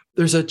this.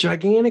 There's a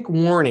gigantic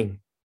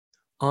warning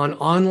on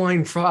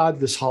online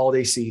fraud this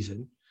holiday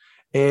season.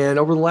 And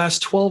over the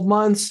last 12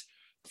 months,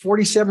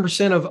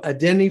 47% of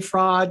identity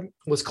fraud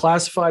was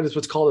classified as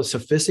what's called a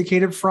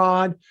sophisticated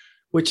fraud,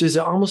 which is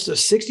almost a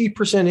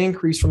 60%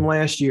 increase from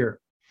last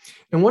year.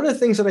 And one of the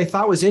things that I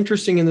thought was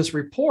interesting in this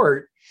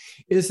report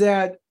is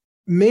that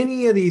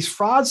many of these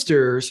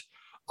fraudsters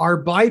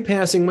are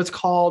bypassing what's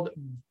called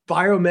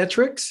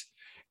biometrics,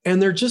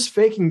 and they're just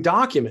faking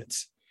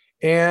documents.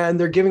 And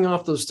they're giving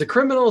off those to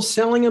criminals,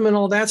 selling them and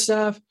all that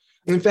stuff.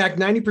 In fact,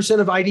 90%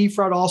 of ID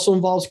fraud also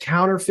involves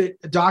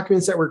counterfeit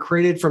documents that were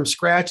created from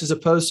scratch as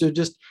opposed to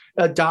just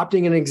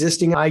adopting an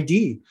existing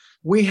ID.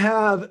 We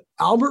have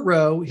Albert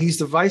Roux. He's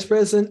the Vice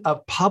President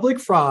of Public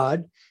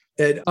Fraud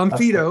at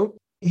Onafido.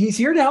 He's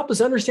here to help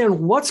us understand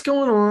what's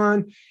going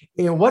on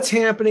and what's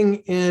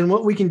happening and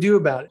what we can do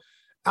about it.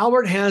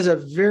 Albert has a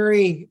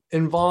very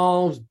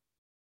involved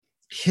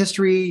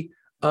history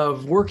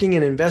of working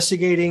and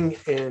investigating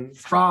and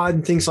fraud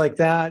and things like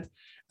that.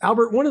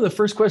 Albert, one of the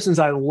first questions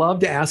I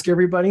love to ask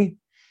everybody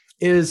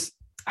is,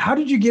 how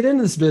did you get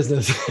into this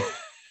business?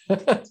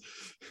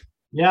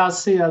 Yeah,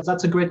 see,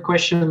 that's a great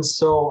question.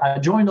 So I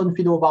joined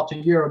Onafido about a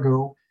year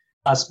ago.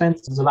 I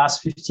spent the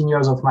last 15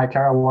 years of my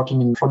career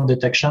working in fraud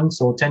detection.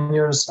 So 10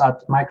 years at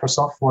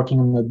Microsoft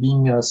working on the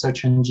Bing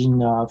search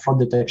engine fraud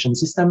detection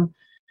system.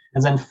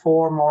 And then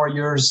 4 more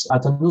years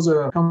at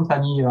another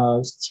company,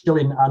 still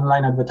in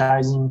online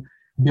advertising,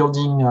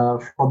 building a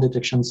fraud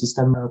detection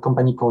system, a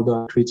company called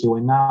Criteo.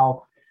 And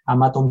now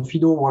I'm at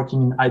Onafido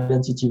working in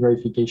identity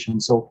verification.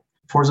 So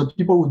For the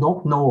people who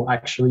don't know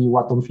actually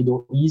what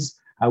Onfido is,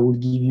 I will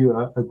give you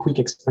a quick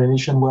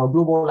explanation. We're a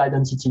global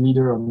identity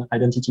leader on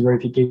identity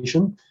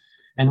verification.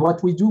 And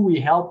what we do, we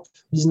help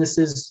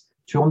businesses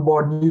to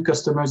onboard new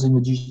customers in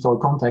a digital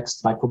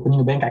context, like opening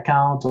a bank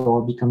account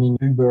or becoming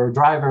an Uber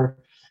driver,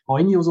 or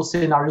any other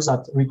scenarios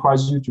that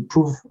requires you to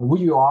prove who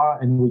you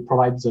are, and we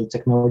provide the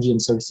technology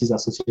and services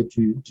associated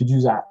to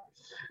do that.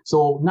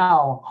 So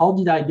now, how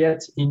did I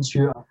get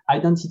into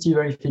identity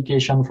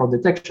verification for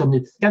detection?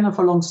 It's kind of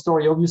a long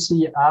story.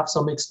 Obviously, I have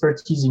some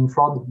expertise in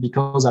fraud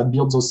because I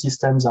built those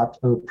systems at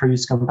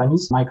previous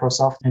companies,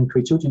 Microsoft and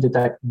Criteo, to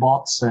detect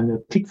bots and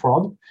click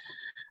fraud.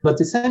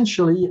 But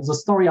essentially, the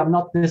story I'm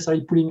not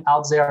necessarily putting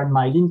out there in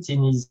my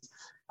LinkedIn is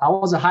I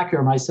was a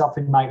hacker myself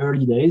in my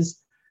early days.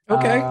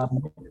 Okay.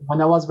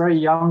 When I was very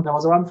young, I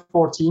was around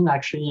 14,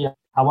 actually.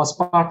 I was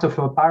part of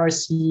a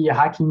piracy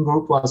hacking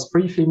group, was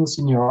pretty famous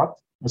in Europe.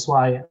 That's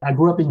why I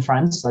grew up in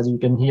France, as you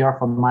can hear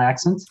from my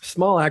accent.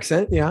 Small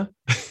accent, yeah.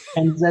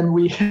 And then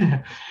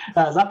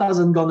that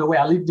hasn't gone away.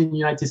 I lived in the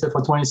United States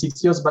for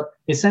 26 years, but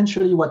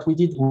essentially what we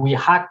did, we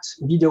hacked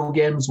video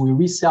games, we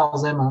resell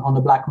them on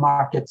the black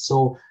market.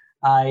 So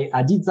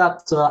I did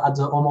that at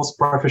the almost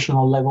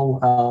professional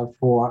level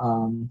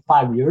for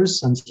 5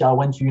 years until I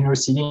went to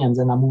university, and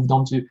then I moved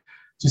on to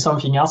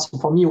something else.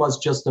 For me, it was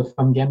just a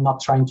fun game,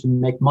 not trying to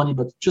make money,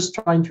 but just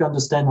trying to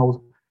understand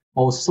how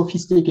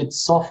sophisticated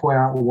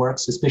software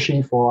works,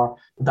 especially for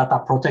data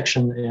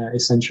protection,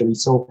 essentially.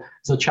 So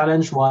the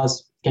challenge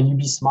was, can you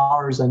be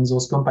smarter than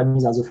those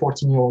companies as a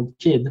 14-year-old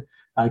kid?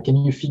 Can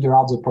you figure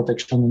out the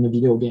protection in a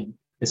video game,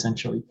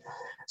 essentially?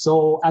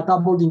 So I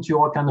dabbled into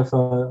all kind of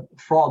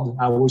fraud,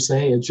 I would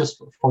say,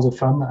 just for the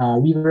fun,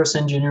 reverse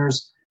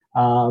engineers,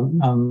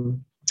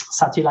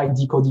 satellite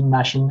decoding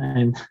machine,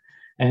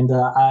 and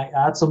I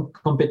had some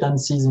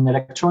competencies in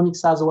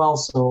electronics as well.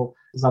 So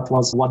that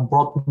was what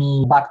brought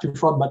me back to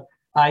fraud. But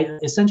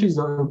essentially,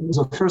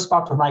 the first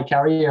part of my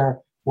career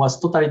was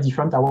totally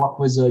different. I worked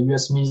with the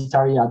US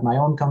military at my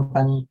own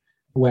company,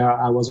 where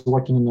I was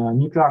working in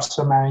nuclear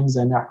submarines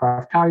and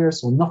aircraft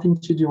carriers. So nothing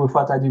to do with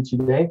what I do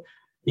today.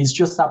 It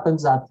just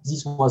happens that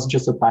this was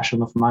just a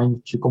passion of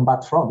mine to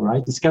combat fraud,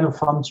 right? It's kind of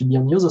fun to be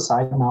on the other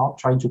side now,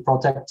 trying to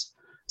protect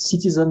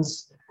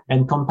citizens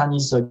and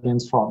companies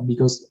against fraud,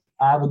 because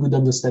I have a good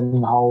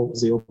understanding how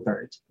they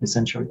operate,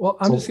 essentially. Well,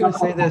 I'm just going to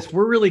say this.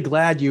 We're really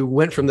glad you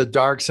went from the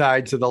dark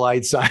side to the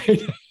light side.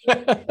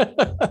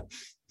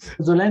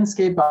 The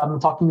landscape I'm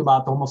talking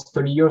about almost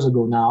 30 years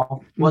ago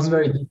now was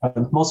very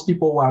different. Most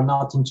people were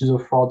not into the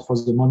fraud for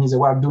the money. They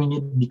were doing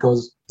it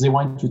because they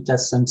wanted to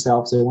test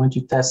themselves. They wanted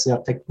to test their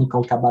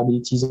technical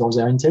capabilities or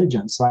their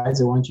intelligence, right?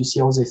 They wanted to see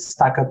how they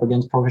stack up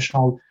against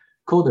professional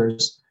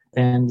coders.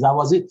 And that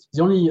was it.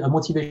 The only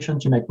motivation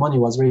to make money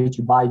was really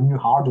to buy new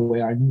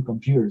hardware and new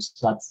computers.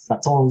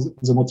 That's all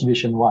the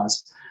motivation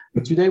was.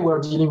 But today we're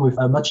dealing with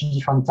a much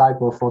different type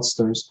of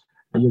fraudsters.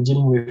 You're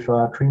dealing with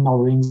criminal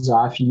rings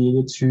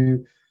affiliated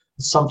to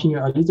something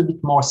a little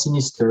bit more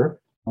sinister,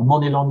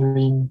 money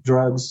laundering,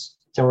 drugs,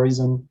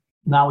 terrorism.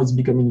 Now it's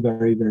becoming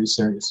very, very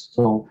serious.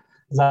 So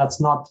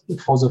that's not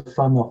for the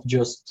fun of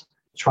just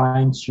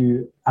trying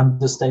to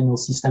understand how the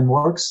system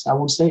works. I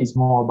would say it's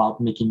more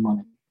about making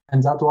money.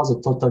 And that was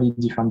a totally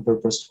different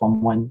purpose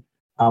from when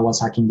I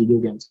was hacking video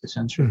games,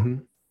 essentially. Mm-hmm.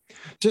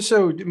 Just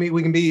so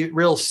we can be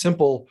real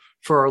simple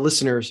for our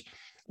listeners,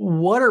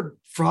 what are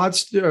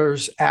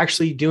fraudsters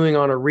actually doing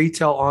on a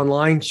retail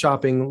online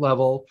shopping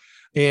level?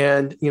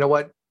 And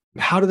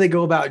how do they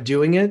go about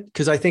doing it?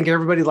 Because I think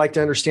everybody like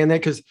to understand that,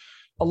 because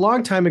a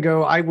long time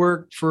ago, I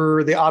worked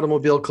for the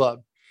Automobile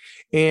Club,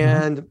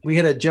 and we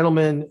had a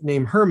gentleman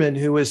named Herman,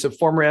 who was a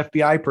former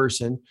FBI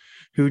person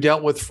who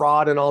dealt with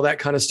fraud and all that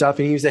kind of stuff.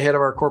 And he was the head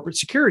of our corporate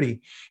security.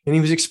 And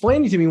he was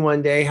explaining to me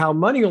one day how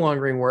money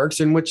laundering works,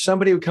 in which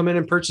somebody would come in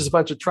and purchase a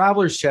bunch of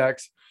traveler's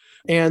checks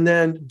and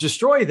then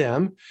destroy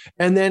them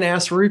and then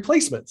ask for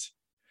replacements.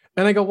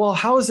 And I go, well,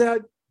 how is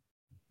that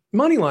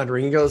money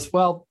laundering? He goes,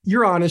 well,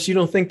 you're honest. You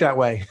don't think that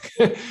way.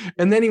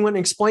 And then he went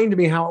and explained to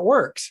me how it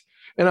works.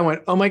 And I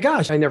went, oh my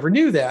gosh, I never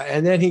knew that.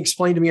 And then he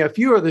explained to me a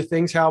few other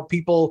things, how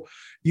people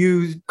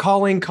use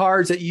calling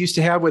cards that you used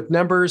to have with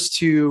numbers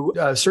to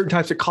certain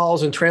types of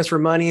calls and transfer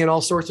money and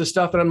all sorts of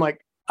stuff. And I'm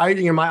like,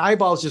 my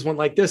eyeballs just went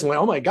like this and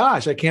went, oh my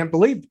gosh, I can't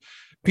believe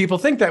people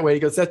think that way. He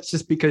goes, that's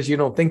just because you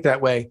don't think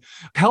that way.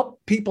 Help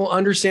people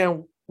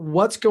understand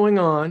what's going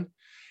on,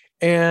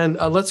 and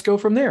let's go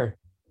from there.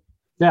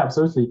 Yeah,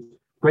 absolutely.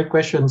 Great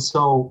question.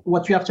 So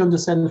what you have to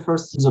understand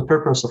first is the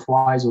purpose of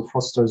why the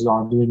fraudsters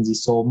are doing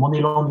this. So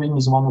money laundering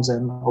is one of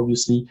them,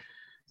 obviously.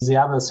 They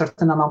have a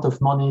certain amount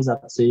of money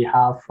that they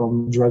have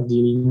from drug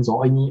dealings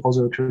or any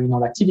other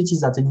criminal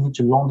activities that they need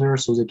to launder,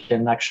 so they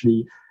can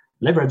actually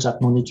leverage that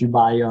money to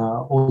buy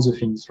other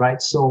things, right?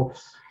 So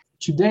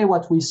today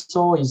what we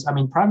saw is,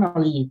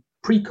 primarily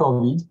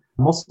pre-COVID,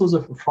 most of the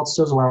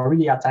fraudsters were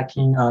really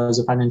attacking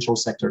the financial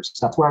sectors.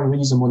 That's where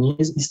really the money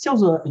is. It's still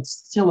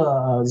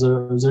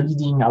the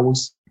leading, I would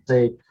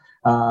say,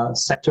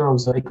 sector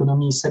of the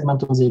economy,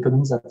 segment of the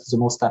economy that is the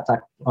most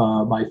attacked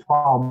by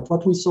far. But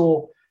what we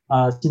saw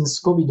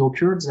since COVID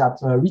occurred, that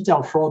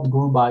retail fraud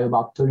grew by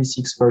about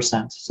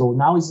 36%. So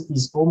now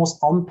is almost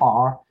on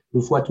par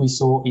with what we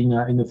saw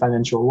in the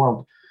financial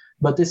world.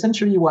 But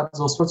essentially, what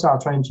those fraudsters are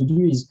trying to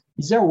do is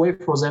there a way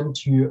for them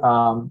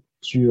to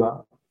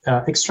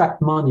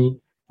extract money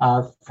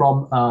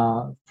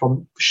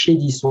from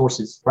shady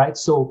sources, right?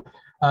 So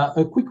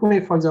a quick way,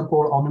 for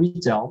example, on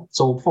retail.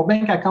 So for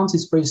bank accounts,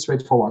 it's pretty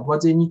straightforward.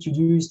 What they need to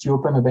do is to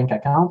open a bank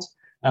account.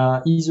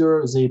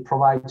 Either they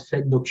provide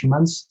fake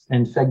documents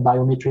and fake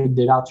biometric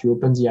data to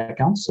open the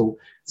account. So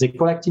they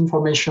collect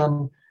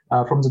information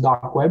from the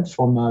dark web,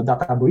 from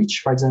data breach,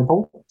 for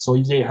example. So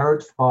if they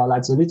heard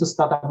like the latest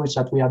data breach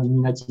that we had in the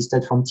United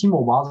States from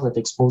T-Mobile that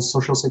exposed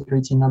social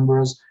security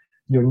numbers,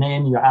 your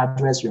name, your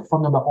address, your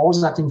phone number, all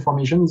that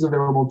information is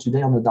available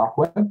today on the dark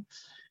web.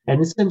 And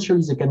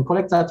essentially, they can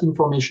collect that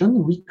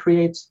information,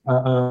 recreate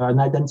an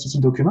identity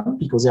document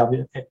because they have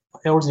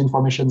all the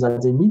information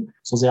that they need.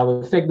 So they have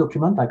a fake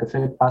document, like a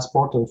fake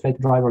passport or a fake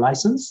driver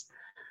license.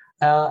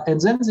 And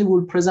then they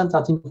will present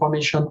that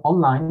information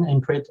online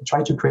and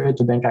try to create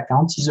a bank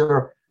account,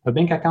 either a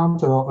bank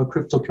account or a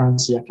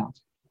cryptocurrency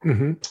account.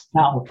 Mm-hmm.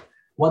 Now,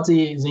 what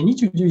they need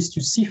to do is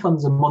to siphon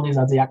the money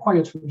that they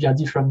acquired via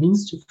different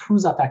means through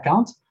that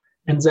account,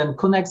 and then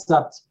connect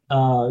that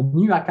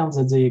new account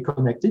that they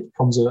connected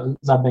from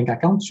that bank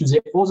account to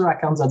the other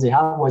accounts that they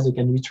have where they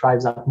can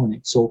retrieve that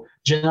money. So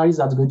generally,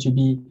 that's going to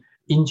be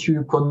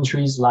into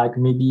countries like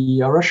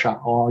maybe Russia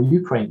or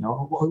Ukraine,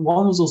 or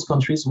one of those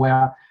countries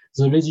where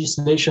the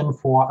legislation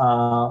for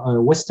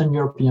Western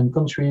European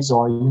countries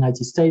or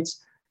United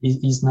States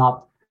is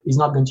not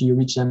going to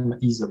reach them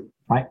easily,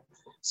 right?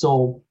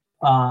 So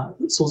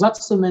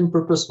that's the main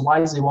purpose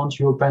why they want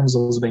to open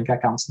those bank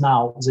accounts.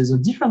 Now, there's a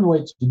different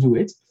way to do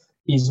it.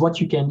 Is what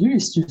you can do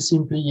is to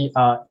simply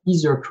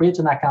either create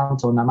an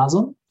account on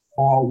Amazon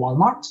or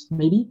Walmart,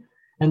 maybe,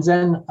 and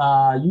then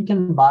you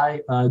can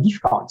buy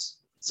gift cards.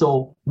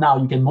 So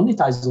now you can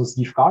monetize those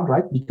gift cards,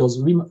 right?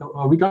 Because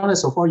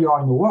regardless of where you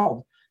are in the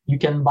world, you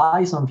can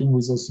buy something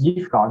with those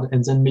gift cards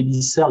and then maybe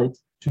sell it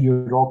to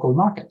your local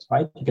market,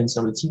 right? You can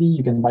sell a TV,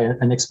 you can buy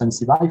an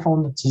expensive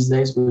iPhone these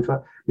days with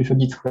a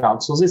gift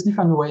card. So there's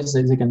different ways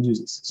that they can do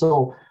this.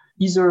 So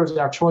either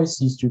their choice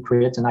is to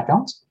create an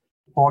account,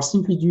 or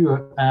simply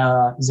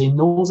they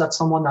know that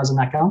someone has an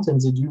account and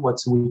they do what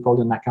we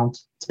call an account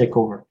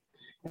takeover.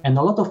 And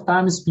a lot of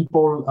times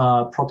people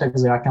protect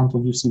their account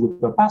obviously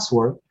with a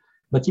password,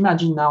 but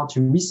imagine now to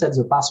reset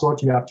the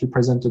password, you have to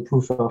present a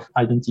proof of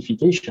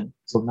identification.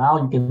 So now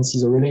you can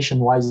see the relation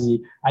why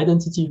the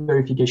identity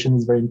verification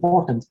is very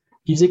important.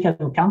 If they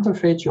can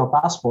counterfeit your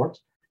passport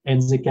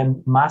and they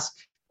can mask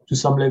to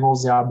some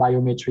levels their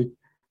biometric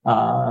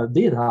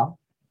data,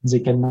 they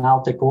can now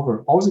take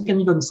over. Or they can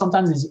even,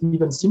 sometimes it's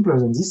even simpler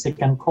than this, they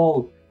can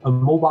call a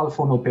mobile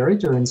phone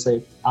operator and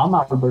say, I'm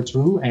Albert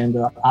Roux and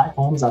I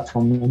own that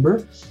phone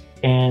number.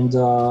 And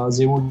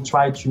they will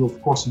try to,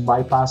 of course,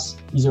 bypass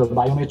either a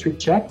biometric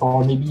check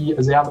or maybe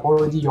they have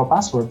already your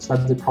passwords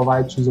that they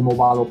provide to the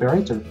mobile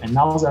operator. And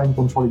now they're in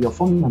control of your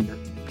phone number.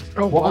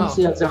 Oh, wow. Once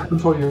they have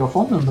control of your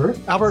phone number.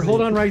 Albert,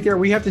 hold on right there.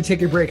 We have to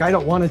take a break. I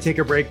don't want to take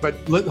a break, but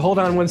hold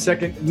on 1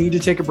 second. Need to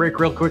take a break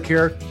real quick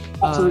here.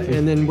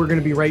 And then we're going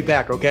to be right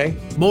back, okay?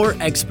 More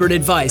expert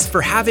advice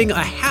for having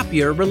a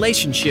happier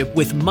relationship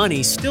with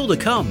money still to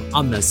come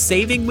on the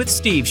Saving with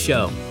Steve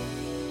show.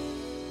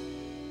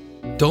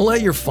 Don't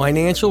let your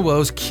financial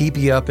woes keep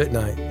you up at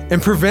night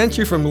and prevent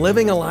you from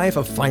living a life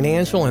of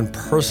financial and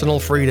personal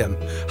freedom.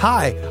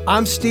 Hi,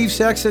 I'm Steve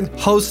Sexton,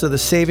 host of the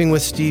Saving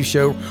with Steve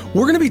show.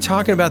 We're going to be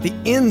talking about the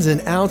ins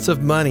and outs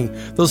of money,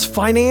 those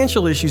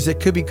financial issues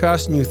that could be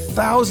costing you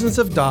thousands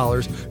of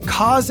dollars,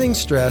 causing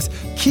stress,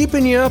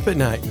 keeping you up at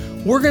night.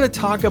 We're going to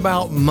talk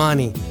about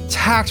money,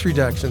 tax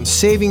reduction,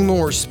 saving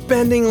more,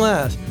 spending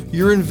less,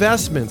 your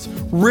investments,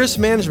 risk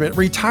management,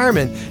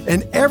 retirement,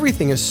 and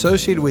everything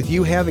associated with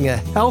you having a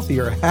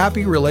healthier,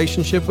 happy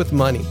relationship with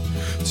money.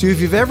 So if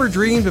you've ever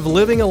dreamed of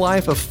living a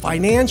life of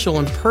financial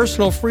and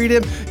personal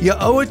freedom, you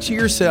owe it to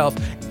yourself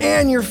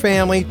and your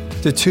family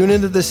to tune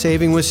into the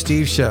Saving with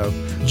Steve show.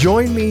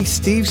 Join me,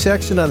 Steve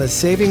Sexton, on the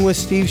Saving with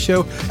Steve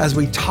show as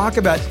we talk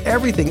about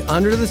everything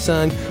under the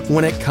sun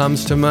when it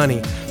comes to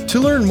money. To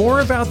learn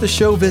more about the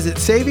show, visit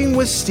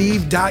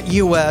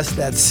savingwithsteve.us.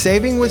 That's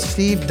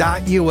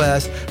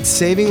savingwithsteve.us,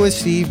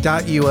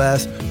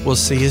 savingwithsteve.us. We'll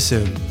see you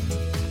soon.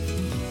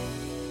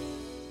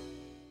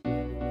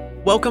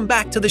 Welcome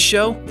back to the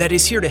show that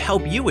is here to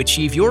help you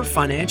achieve your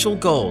financial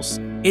goals.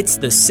 It's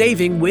the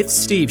Saving with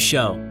Steve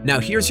show. Now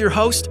here's your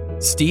host,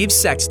 Steve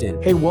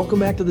Sexton. Hey,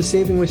 welcome back to the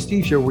Saving with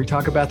Steve show, where we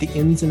talk about the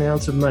ins and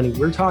outs of money.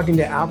 We're talking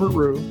to Albert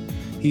Roux.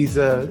 He's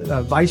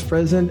a vice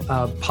president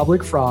of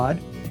public fraud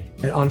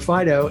on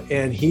FIDO,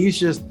 and he's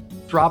just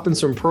dropping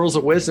some pearls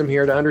of wisdom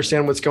here to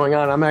understand what's going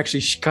on. I'm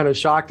actually kind of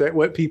shocked at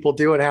what people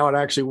do and how it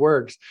actually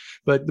works.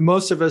 But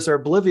most of us are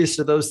oblivious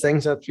to those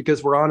things. That's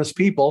because we're honest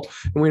people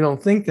and we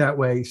don't think that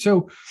way.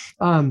 So,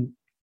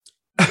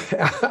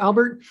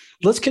 Albert,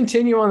 let's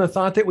continue on the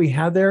thought that we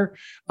had there.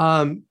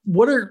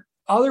 What are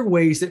other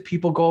ways that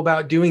people go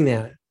about doing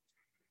that?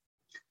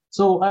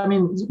 So, I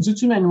mean, the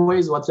two main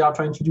ways what they are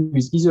trying to do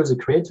is either they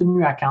create a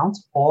new account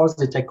or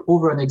they take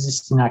over an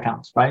existing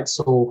account, right?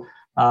 So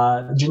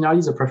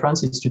generally, the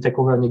preference is to take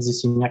over an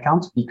existing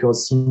account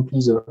because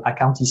simply the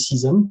account is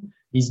seasoned,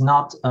 is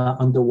not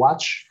under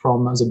watch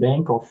from the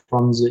bank or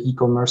from the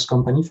e-commerce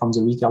company, from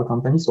the retail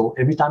company. So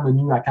every time a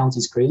new account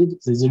is created,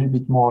 there's a little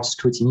bit more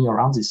scrutiny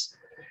around this.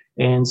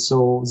 And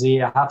so they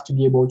have to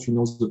be able to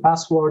know the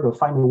password or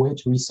find a way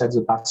to reset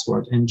the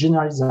password. And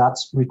generally, that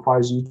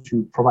requires you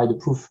to provide a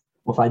proof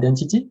of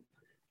identity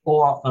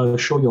or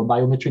show your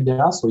biometric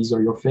data, so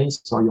either your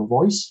face or your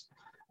voice,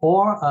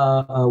 or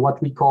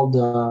what we call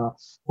the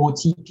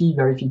OTP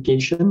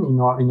verification in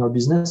our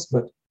business,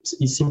 but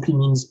it simply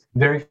means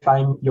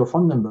verifying your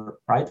phone number,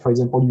 right? For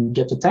example, you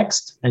get a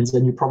text and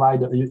then you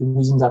provide,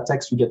 within that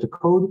text, you get a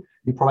code,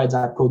 you provide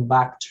that code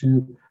back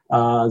to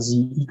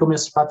the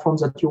e-commerce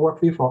platforms that you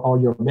work with or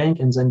your bank,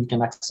 and then you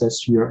can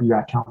access your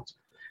account.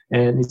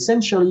 And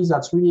essentially,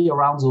 that's really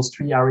around those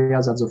three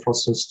areas that the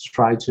fraudsters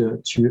try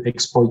to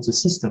exploit the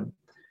system.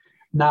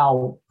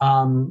 Now,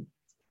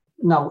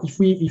 if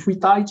we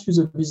tie to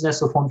the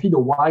business of Onfido,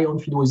 why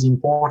Onfido is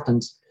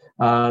important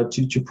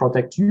to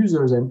protect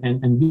users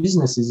and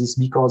businesses is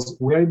because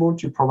we're able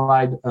to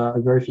provide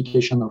a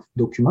verification of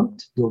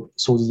document.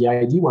 So the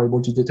ID, we're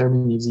able to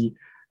determine if the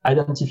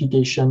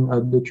identification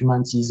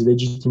document is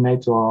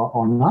legitimate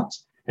or not.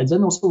 And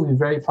then also we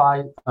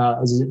verify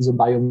the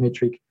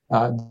biometric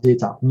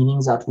data, meaning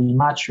that we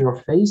match your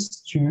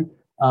face to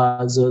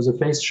the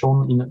face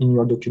shown in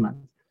your document.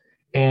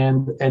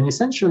 And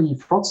essentially,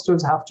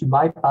 fraudsters have to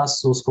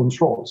bypass those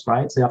controls,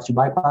 right? They have to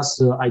bypass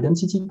the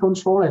identity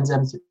control, and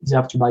then they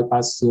have to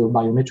bypass the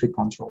biometric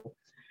control.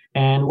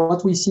 And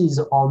what we see is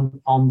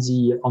on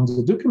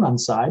the document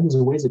side,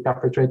 the way they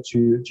perpetrate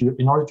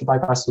in order to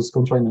bypass those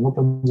controls and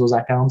open those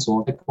accounts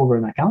or take over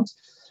an account,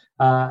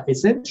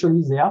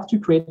 essentially they have to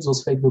create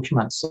those fake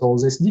documents. So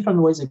there's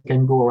different ways they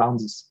can go around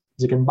this.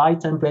 They can buy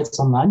templates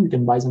online. You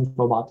can buy them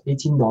for about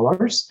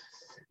 $18,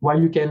 where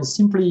you can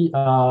simply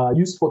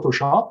use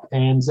Photoshop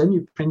and then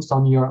you print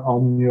on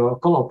your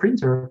color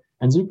printer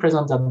and then you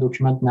present that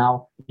document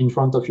now in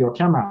front of your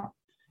camera.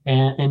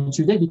 And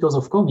today, because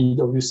of COVID,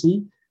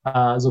 obviously,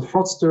 the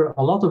fraudster,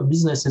 a lot of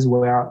businesses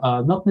were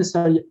not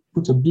necessarily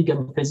put a big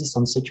emphasis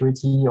on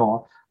security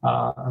or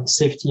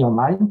safety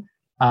online,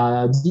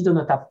 didn't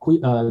adapt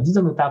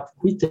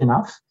quick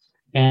enough,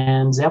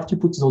 and they have to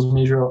put those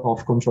measures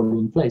of control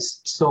in place.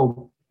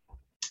 So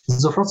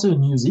the fraudster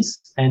knew this,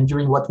 and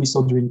during what we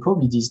saw during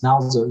COVID is now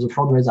the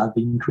fraud rates have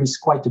increased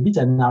quite a bit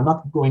and are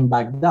not going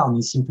back down.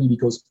 It's simply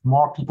because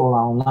more people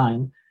are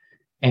online,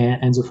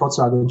 and the fraudsters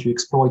are going to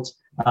exploit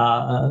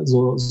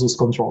those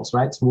controls,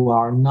 right, who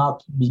are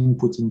not being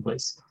put in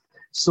place.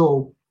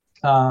 So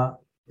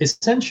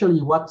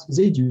essentially what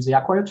they do, they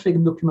acquire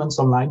fake documents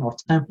online or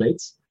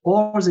templates,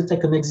 or they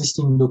take an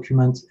existing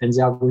document and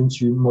they are going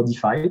to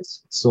modify it.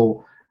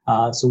 So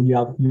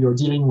you're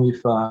dealing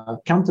with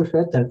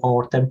counterfeit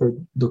or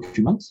tempered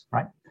documents,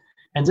 right?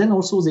 And then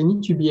also they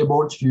need to be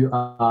able to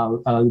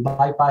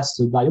bypass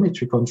the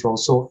biometric control.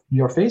 So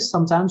your face,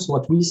 sometimes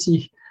what we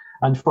see,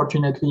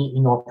 unfortunately,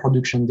 in our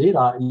production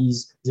data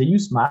is they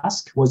use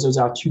masks, whether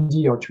they are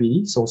 2D or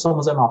 3D. So some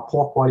of them are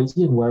poor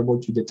quality and we're able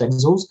to detect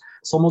those.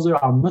 Some of them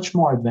are much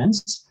more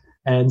advanced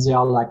and they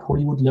are like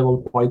Hollywood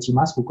level quality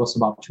masks who cost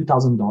about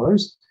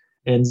 $2,000.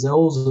 And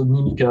those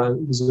mimic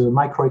the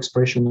micro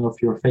expression of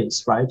your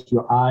face, right?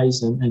 Your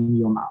eyes and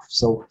your mouth.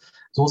 So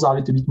those are a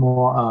little bit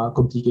more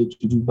complicated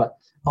to do. But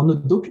on the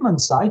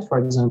document side, for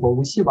example,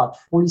 we see about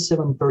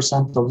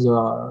 47% of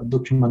the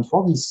document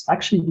fraud is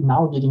actually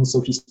now getting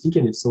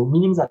sophisticated. So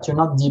meaning that you're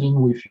not dealing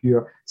with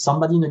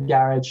somebody in a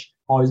garage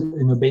or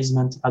in a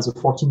basement as a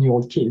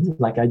 14-year-old kid,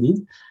 like I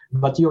did,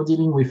 but you're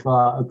dealing with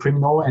a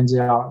criminal and they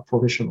are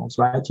professionals,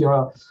 right?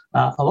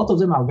 A lot of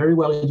them are very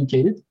well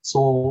educated.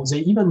 So they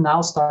even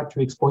now start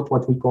to exploit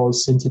what we call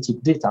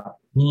synthetic data,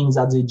 meaning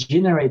that they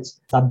generate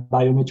that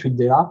biometric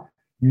data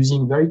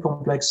using very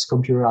complex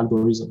computer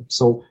algorithms.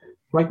 So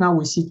right now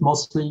we see it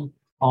mostly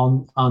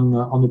on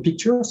a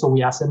picture. So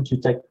we ask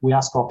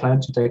our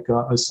client to take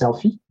a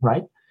selfie,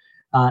 right?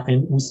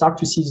 And we start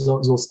to see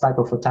those type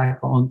of attack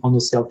on a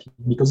selfie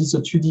because it's a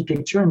 2D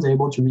picture and they're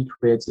able to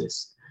recreate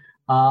this.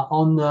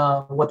 On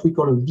what we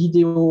call a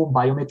video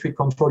biometric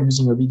control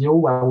using a video,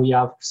 where we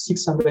have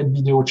 600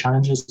 video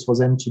challenges for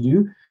them to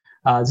do.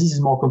 This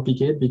is more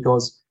complicated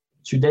because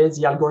today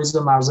the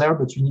algorithms are there,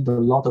 but you need a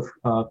lot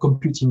of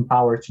computing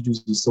power to do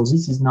this. So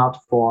this is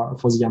not for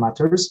the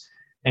amateurs.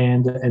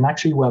 And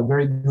actually we have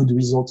very good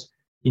results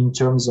in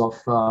terms of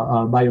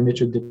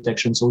biometric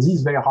detection. So this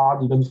is very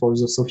hard even for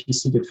the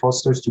sophisticated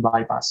fraudsters to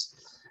bypass.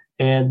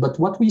 But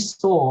what we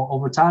saw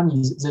over time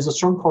is there's a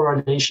strong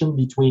correlation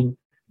between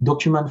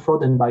document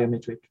fraud and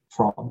biometric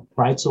fraud,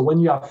 right? So when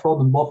you have fraud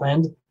on both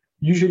ends,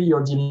 usually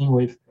you're dealing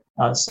with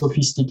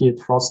sophisticated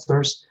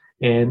fraudsters,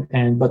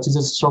 but there's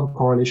a strong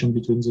correlation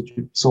between the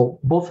two. So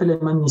both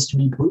elements needs to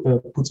be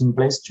put in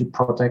place to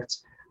protect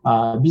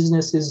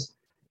businesses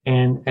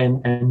and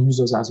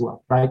users as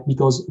well, right?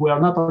 Because we are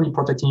not only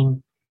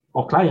protecting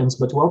our clients,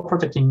 but we're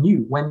protecting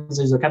you. When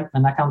there's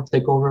an account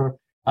takeover,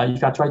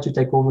 if I try to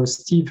take over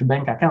Steve's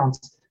bank account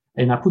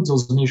and I put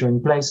those measures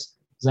in place,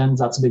 then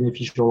that's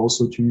beneficial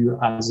also to you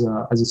as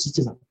a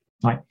citizen,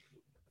 right?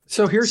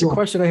 So here's a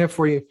question I have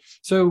for you.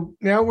 So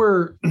now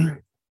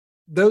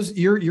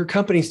your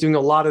company's doing a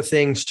lot of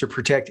things to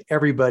protect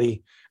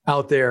everybody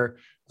out there.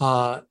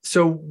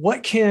 So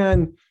what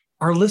can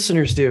our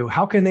listeners do?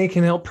 How can they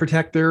help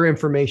protect their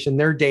information,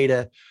 their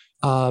data,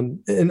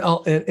 and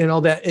all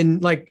that?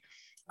 And like,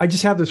 I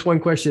just have this one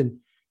question.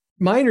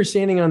 My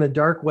understanding on the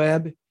dark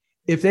web,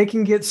 if they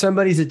can get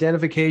somebody's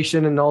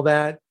identification and all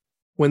that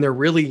when they're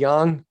really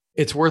young,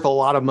 it's worth a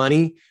lot of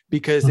money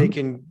because they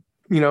can,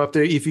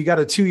 if you got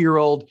a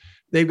 2-year-old,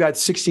 they've got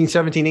 16,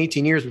 17,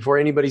 18 years before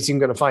anybody's even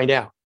going to find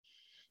out.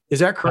 Is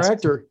that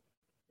correct?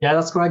 Yeah,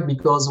 that's correct,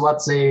 because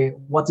what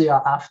they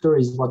are after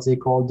is what they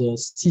call the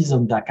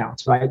seasoned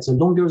account, right? The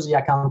longer the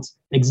account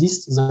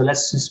exists, the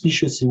less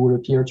suspicious it will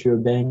appear to a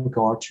bank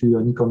or to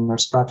an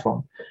e-commerce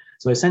platform.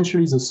 So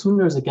essentially, the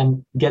sooner they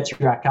can get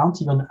your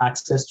account, even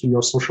access to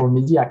your social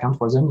media account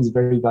for them is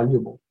very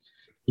valuable.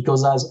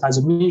 Because as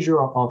a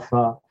measure of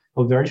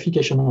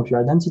verification of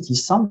your identity,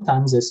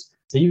 sometimes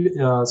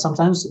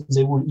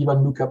they will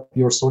even look up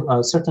your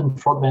certain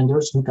fraud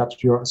vendors look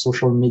at your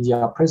social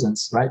media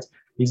presence, right?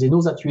 If they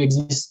know that you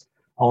exist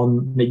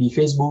on maybe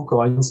Facebook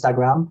or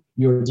Instagram,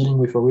 you're dealing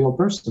with a real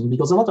person.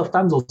 Because a lot of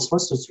times those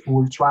fraudsters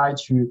will try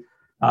to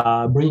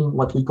bring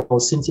what we call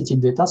synthetic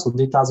data, so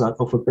data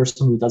of a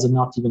person who does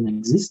not even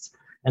exist,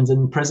 and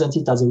then present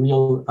it as a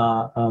real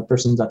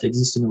person that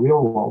exists in the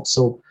real world.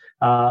 So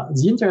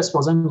the interest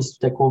for them is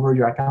to take over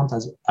your account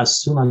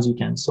as soon as you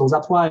can. So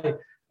that's why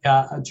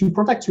to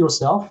protect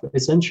yourself,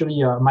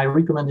 essentially, my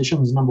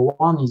recommendation is number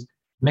one is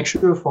make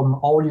sure from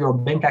all your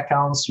bank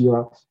accounts,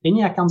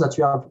 any accounts that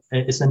you have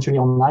essentially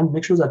online,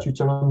 make sure that you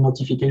turn on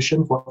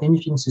notification for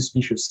anything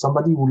suspicious.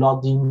 Somebody who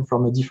logged in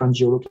from a different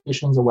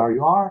geolocation than where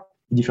you are,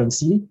 a different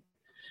city.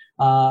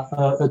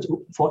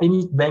 For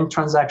any bank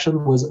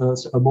transaction was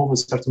above a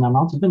certain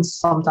amount, even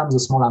sometimes a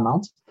small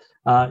amount,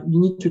 you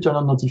need to turn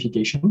on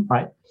notification,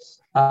 right?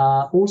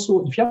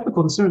 Also, if you have a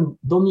concern,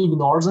 don't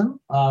ignore them.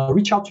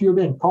 Reach out to your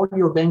bank, call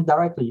your bank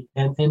directly.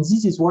 And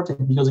this is worth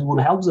it because it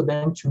will help the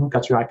bank to look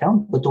at your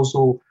account, but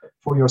also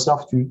for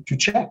yourself to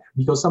check.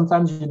 Because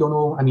sometimes you don't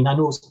know. I mean, I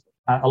know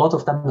a lot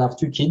of times I have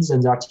 2 kids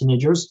and they are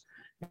teenagers,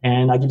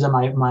 and I give them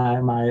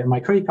my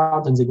credit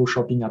card and they go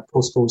shopping at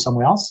Costco or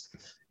somewhere else.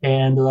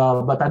 And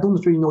but I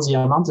don't really know the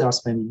amount they are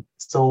spending.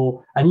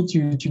 So I need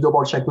to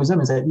double check with them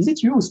and say, is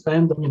it you who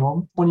spend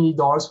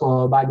 $20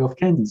 for a bag of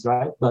candies,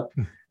 right? But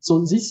so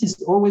this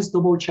is always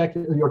double check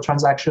your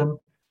transaction.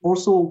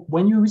 Also,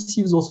 when you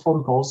receive those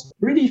phone calls,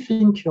 really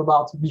think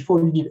about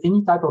before you give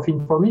any type of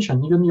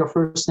information, even your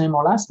first name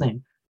or last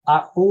name.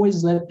 I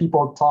always let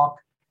people talk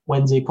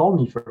when they call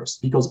me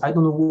first, because I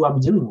don't know who I'm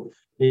dealing with.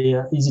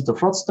 Is it a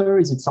fraudster?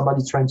 Is it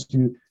somebody trying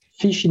to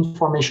fish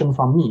information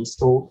from me?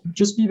 So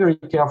just be very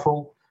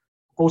careful.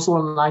 Also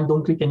online,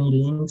 don't click any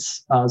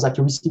links that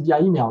you receive via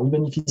email,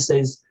 even if it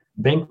says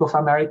Bank of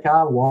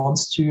America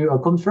wants to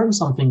confirm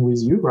something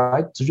with you,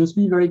 right? So just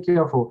be very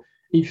careful.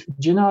 If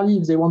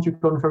they want to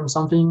confirm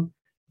something,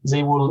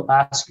 they will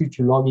ask you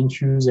to log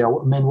into their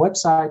main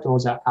website or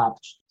their app.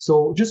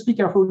 So just be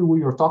careful who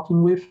you're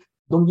talking with.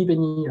 Don't give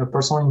any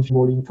personal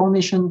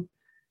information.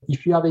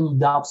 If you have any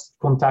doubts,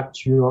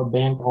 contact your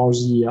bank or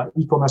the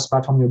e-commerce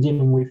platform you're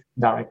dealing with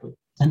directly.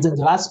 And then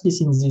the last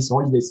piece in this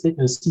holiday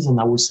season,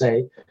 I would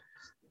say,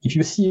 if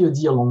you see a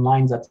deal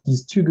online that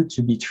is too good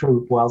to be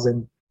true, well,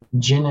 then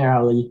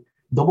generally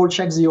double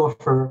check the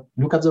offer,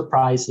 look at the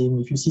pricing.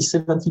 If you see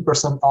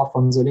 70% off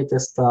on the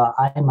latest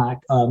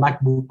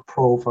MacBook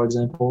Pro, for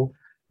example,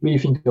 really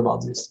think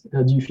about this.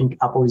 Do you think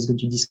Apple is going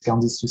to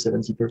discount this to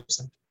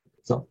 70%?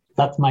 So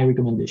that's my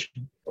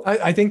recommendation.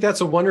 I think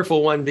that's a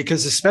wonderful one,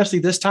 because especially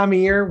this time of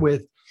year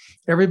with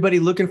everybody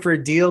looking for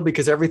a deal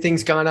because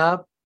everything's gone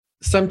up,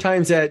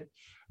 sometimes that,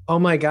 oh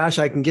my gosh,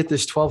 I can get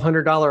this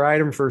 $1,200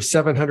 item for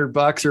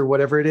 $700 or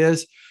whatever it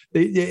is.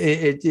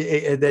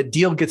 That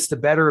deal gets the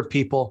better of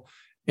people.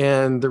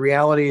 And the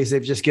reality is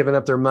they've just given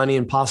up their money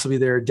and possibly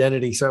their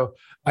identity. So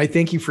I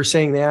thank you for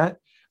saying that.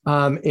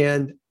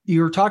 And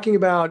you're talking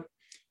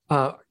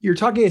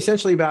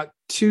essentially about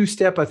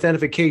 2-step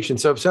authentication.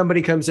 So if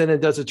somebody comes in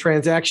and does a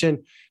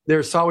transaction,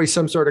 there's always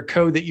some sort of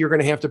code that you're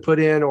going to have to put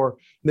in, or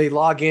they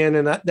log in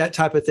and that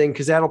type of thing,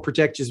 because that'll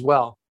protect you as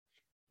well.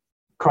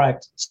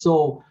 Correct.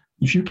 So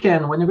if you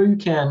can, whenever you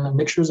can,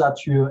 make sure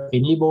that you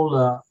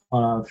enable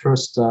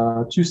first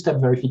 2-step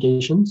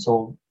verification.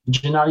 So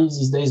generally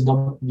these days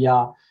done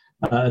via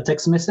a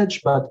text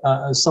message, but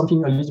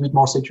something a little bit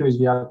more secure is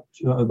via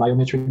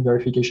biometric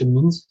verification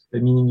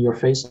meaning your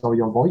face or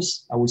your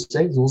voice. I would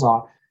say those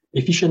are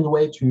efficient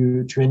way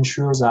to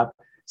ensure that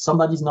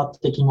somebody's not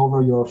taking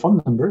over your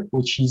phone number,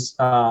 which is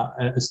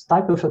a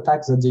type of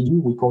attack that they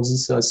do. We call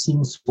this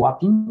SIM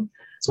swapping.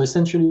 So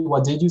essentially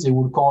what they do, they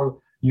will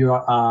call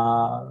your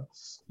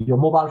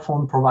mobile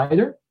phone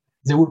provider.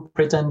 They will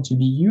pretend to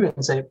be you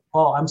and say,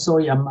 oh, I'm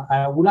sorry,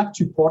 I would like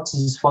to port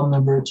this phone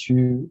number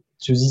to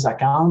this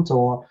account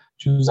or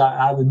to that,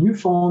 I have a new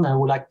phone, I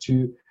would like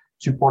to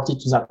port it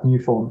to that new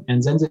phone.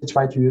 And then they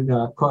try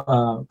to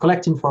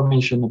collect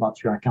information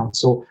about your account.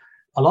 So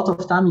a lot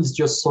of time is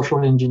just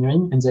social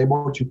engineering, and they're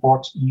able to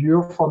port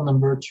your phone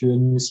number to a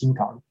new SIM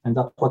card. And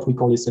that's what we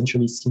call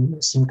essentially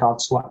SIM card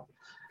swap.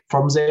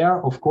 From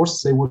there, of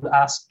course, they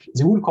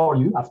will call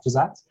you after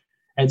that.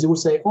 And they will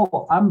say,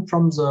 oh, I'm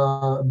from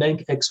the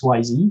bank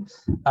XYZ.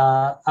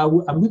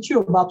 I'm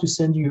literally about to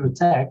send you a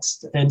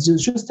text, and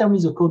just tell me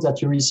the code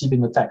that you receive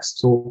in the text.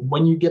 So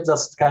when you get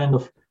that kind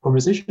of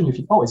conversation, you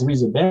think, oh, it's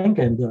really the bank.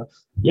 And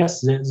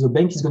yes, the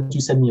bank is going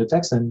to send me a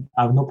text, and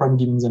I have no problem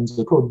giving them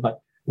the code. But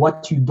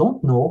what you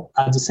don't know,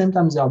 at the same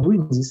time they are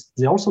doing this,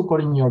 they're also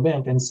calling your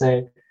bank and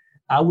say,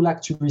 I would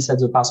like to reset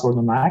the password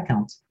on my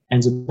account.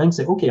 And the bank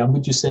say, okay, I'm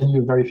going to send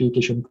you a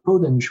verification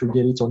code, and you should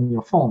get it on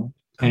your phone.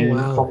 And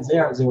from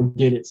there, they will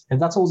get it. And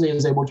that's all they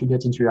is able to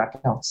get into your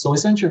account. So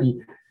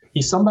essentially,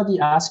 if somebody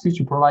asks you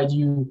to provide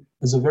you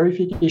the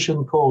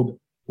verification code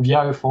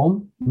via your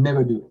phone,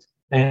 never do it.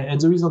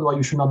 And the reason why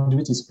you should not do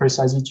it is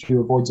precisely to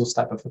avoid those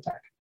type of attack.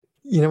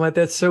 You know what?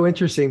 That's so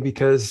interesting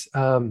because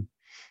how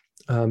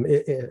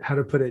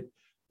to put it?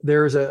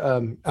 There's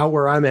out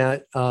where I'm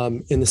at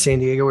in the San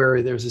Diego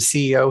area, there's a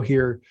CEO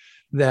here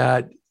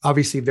that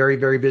obviously very,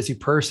 very busy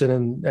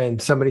person.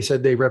 And somebody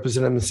said they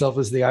represent themselves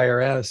as the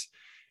IRS.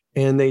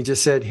 And they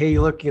just said, hey,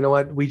 look, you know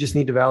what? We just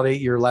need to validate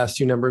your last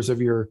two numbers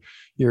of your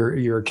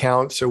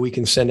account so we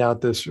can send out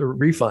this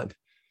refund.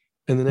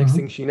 And the next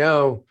thing you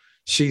know,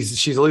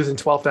 she's losing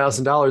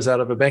 $12,000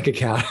 out of a bank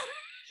account.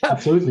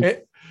 Absolutely.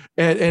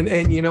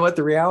 And you know what?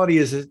 The reality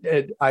is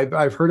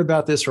I've heard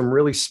about this from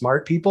really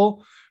smart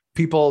people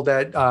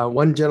that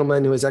one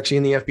gentleman who is actually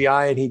in the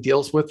FBI and he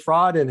deals with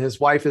fraud, and his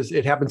wife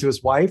it happened to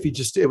his wife.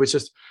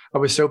 I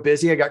was so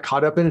busy. I got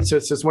caught up in it. So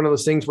it's just one of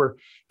those things where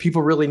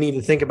people really need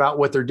to think about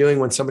what they're doing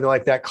when somebody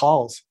like that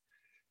calls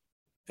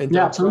and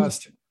don't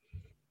trust.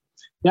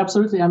 Yeah,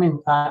 absolutely. I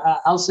mean,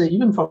 I'll say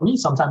even for me,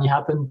 sometimes it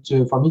happened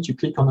for me to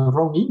click on the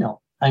wrong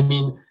email. I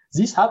mean,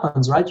 this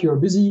happens, right? You're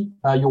busy,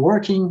 you're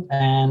working,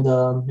 and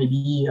maybe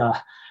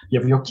you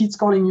have your kids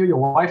calling you, your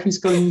wife is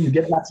calling you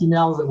get that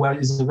email where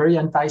it's a very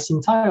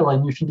enticing title,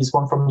 and you think it's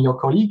one from your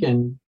colleague,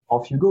 and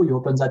off you go, you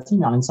open that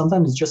email. And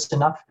sometimes it's just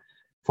enough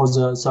for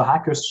the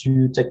hackers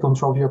to take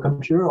control of your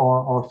computer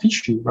or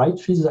phish you, right?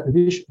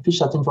 Phish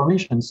that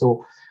information.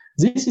 So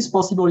this is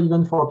possible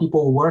even for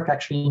people who work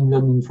actually even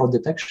in fraud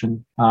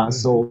detection.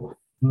 So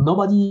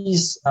nobody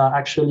is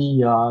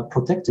actually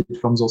protected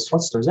from those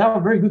fraudsters. They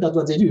are very good at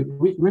what they do.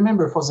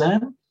 Remember, for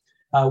them,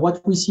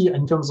 what we see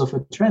in terms of a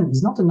trend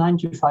is not a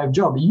 9-to-5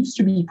 job. It used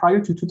to be prior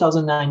to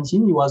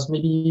 2019, it was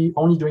maybe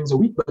only during the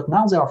week, but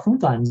now they are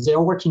full-time. They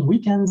are working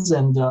weekends,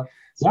 and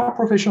they are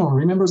professional.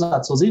 Remember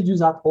that. So they do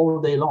that all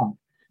day long.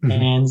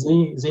 And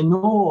they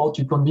know how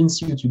to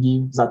convince you to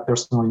give that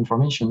personal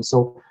information.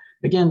 So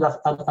again,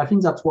 I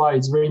think that's why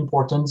it's very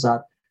important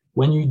that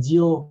when you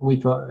deal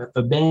with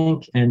a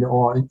bank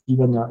or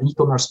even an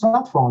e-commerce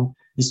platform,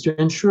 is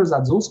to ensure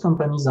that those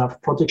companies have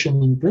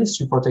protection in place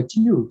to protect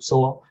you.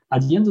 So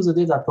at the end of the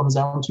day, that comes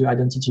down to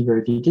identity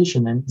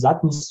verification, and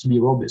that needs to be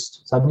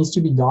robust. That needs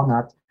to be done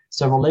at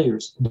several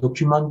layers: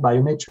 document,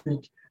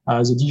 biometric,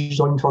 the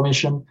digital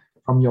information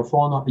from your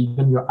phone, or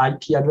even your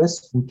IP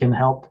address. We can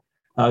help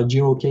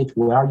geolocate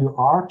where you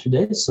are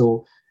today.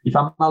 So if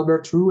I'm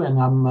Albert Roux and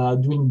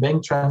I'm doing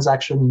bank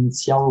transaction in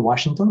Seattle,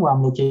 Washington, where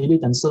I'm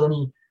located, and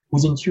suddenly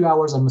within 2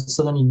 hours I'm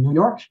suddenly in New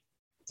York,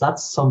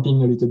 that's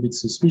something a little bit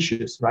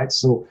suspicious, right?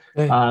 So,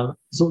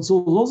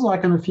 so those are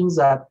kind of things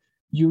that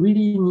you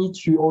really need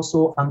to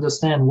also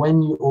understand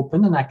when you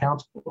open an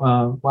account.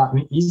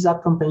 Is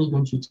that company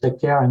going to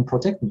take care and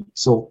protect me?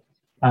 So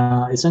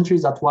essentially,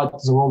 that's what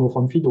the role of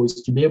Onfido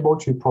is, to be able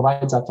to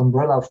provide that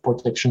umbrella of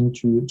protection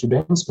to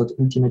banks, but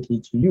ultimately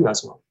to you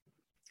as well.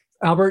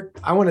 Albert,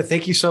 I want to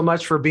thank you so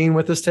much for being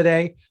with us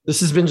today.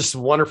 This has been just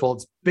wonderful.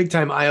 It's big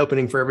time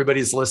eye-opening for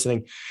everybody who's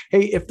listening.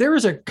 Hey, if there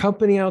is a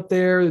company out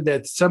there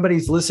that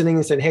somebody's listening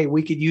and said, hey,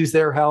 we could use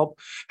their help,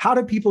 how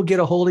do people get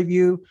a hold of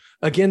you?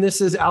 Again,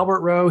 this is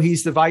Albert Roux.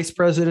 He's the Vice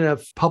President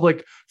of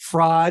Public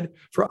Fraud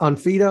for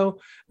Onfido.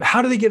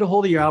 How do they get a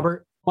hold of you,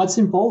 Albert? Well, it's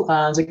simple.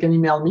 They can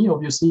email me,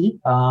 obviously,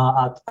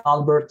 at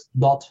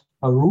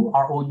albert.roux,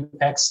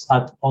 R-O-U-X,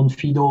 at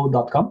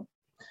onfido.com.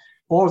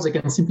 Or they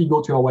can simply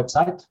go to our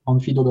website,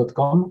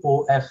 onfido.com,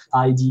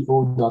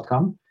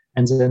 OFIDO.com,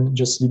 and then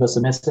just leave us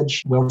a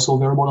message. We're also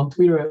available on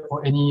Twitter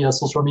or any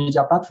social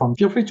media platform.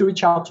 Feel free to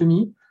reach out to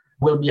me.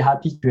 We'll be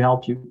happy to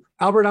help you.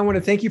 Albert, I want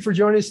to thank you for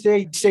joining us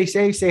today. Stay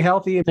safe, stay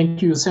healthy.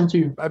 Thank you. Same to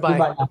you. Bye-bye.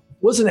 Goodbye.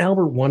 Wasn't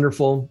Albert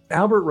wonderful?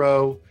 Albert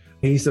Roux,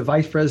 he's the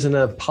Vice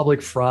President of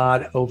Public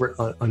Fraud over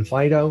at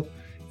Onfido.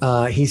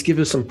 He's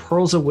given us some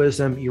pearls of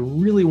wisdom. You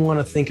really want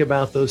to think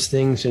about those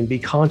things and be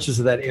conscious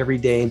of that every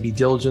day and be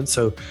diligent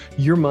so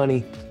your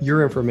money,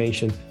 your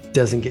information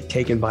doesn't get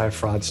taken by a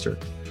fraudster.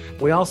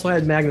 We also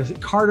had Magnus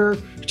Carter,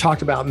 who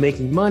talked about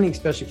making money,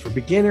 especially for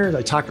beginners.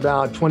 I talked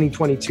about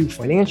 2022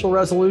 financial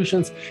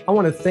resolutions. I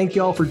want to thank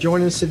you all for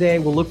joining us today.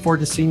 We'll look forward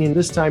to seeing you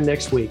this time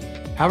next week.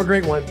 Have a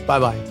great one.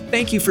 Bye-bye.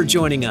 Thank you for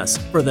joining us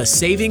for the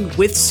Saving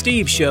with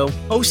Steve show,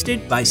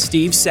 hosted by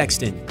Steve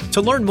Sexton.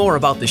 To learn more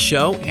about the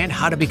show and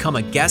how to become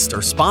a guest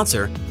or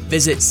sponsor,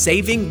 visit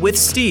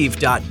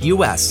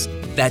savingwithsteve.us.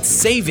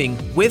 That's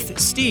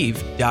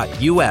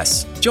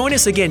savingwithsteve.us. Join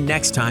us again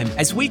next time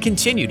as we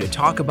continue to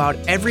talk about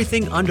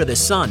everything under the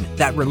sun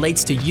that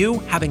relates to you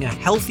having a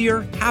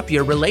healthier,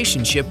 happier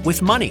relationship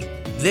with money.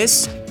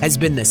 This has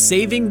been the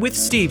Saving with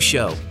Steve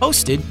show,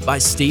 hosted by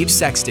Steve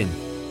Sexton.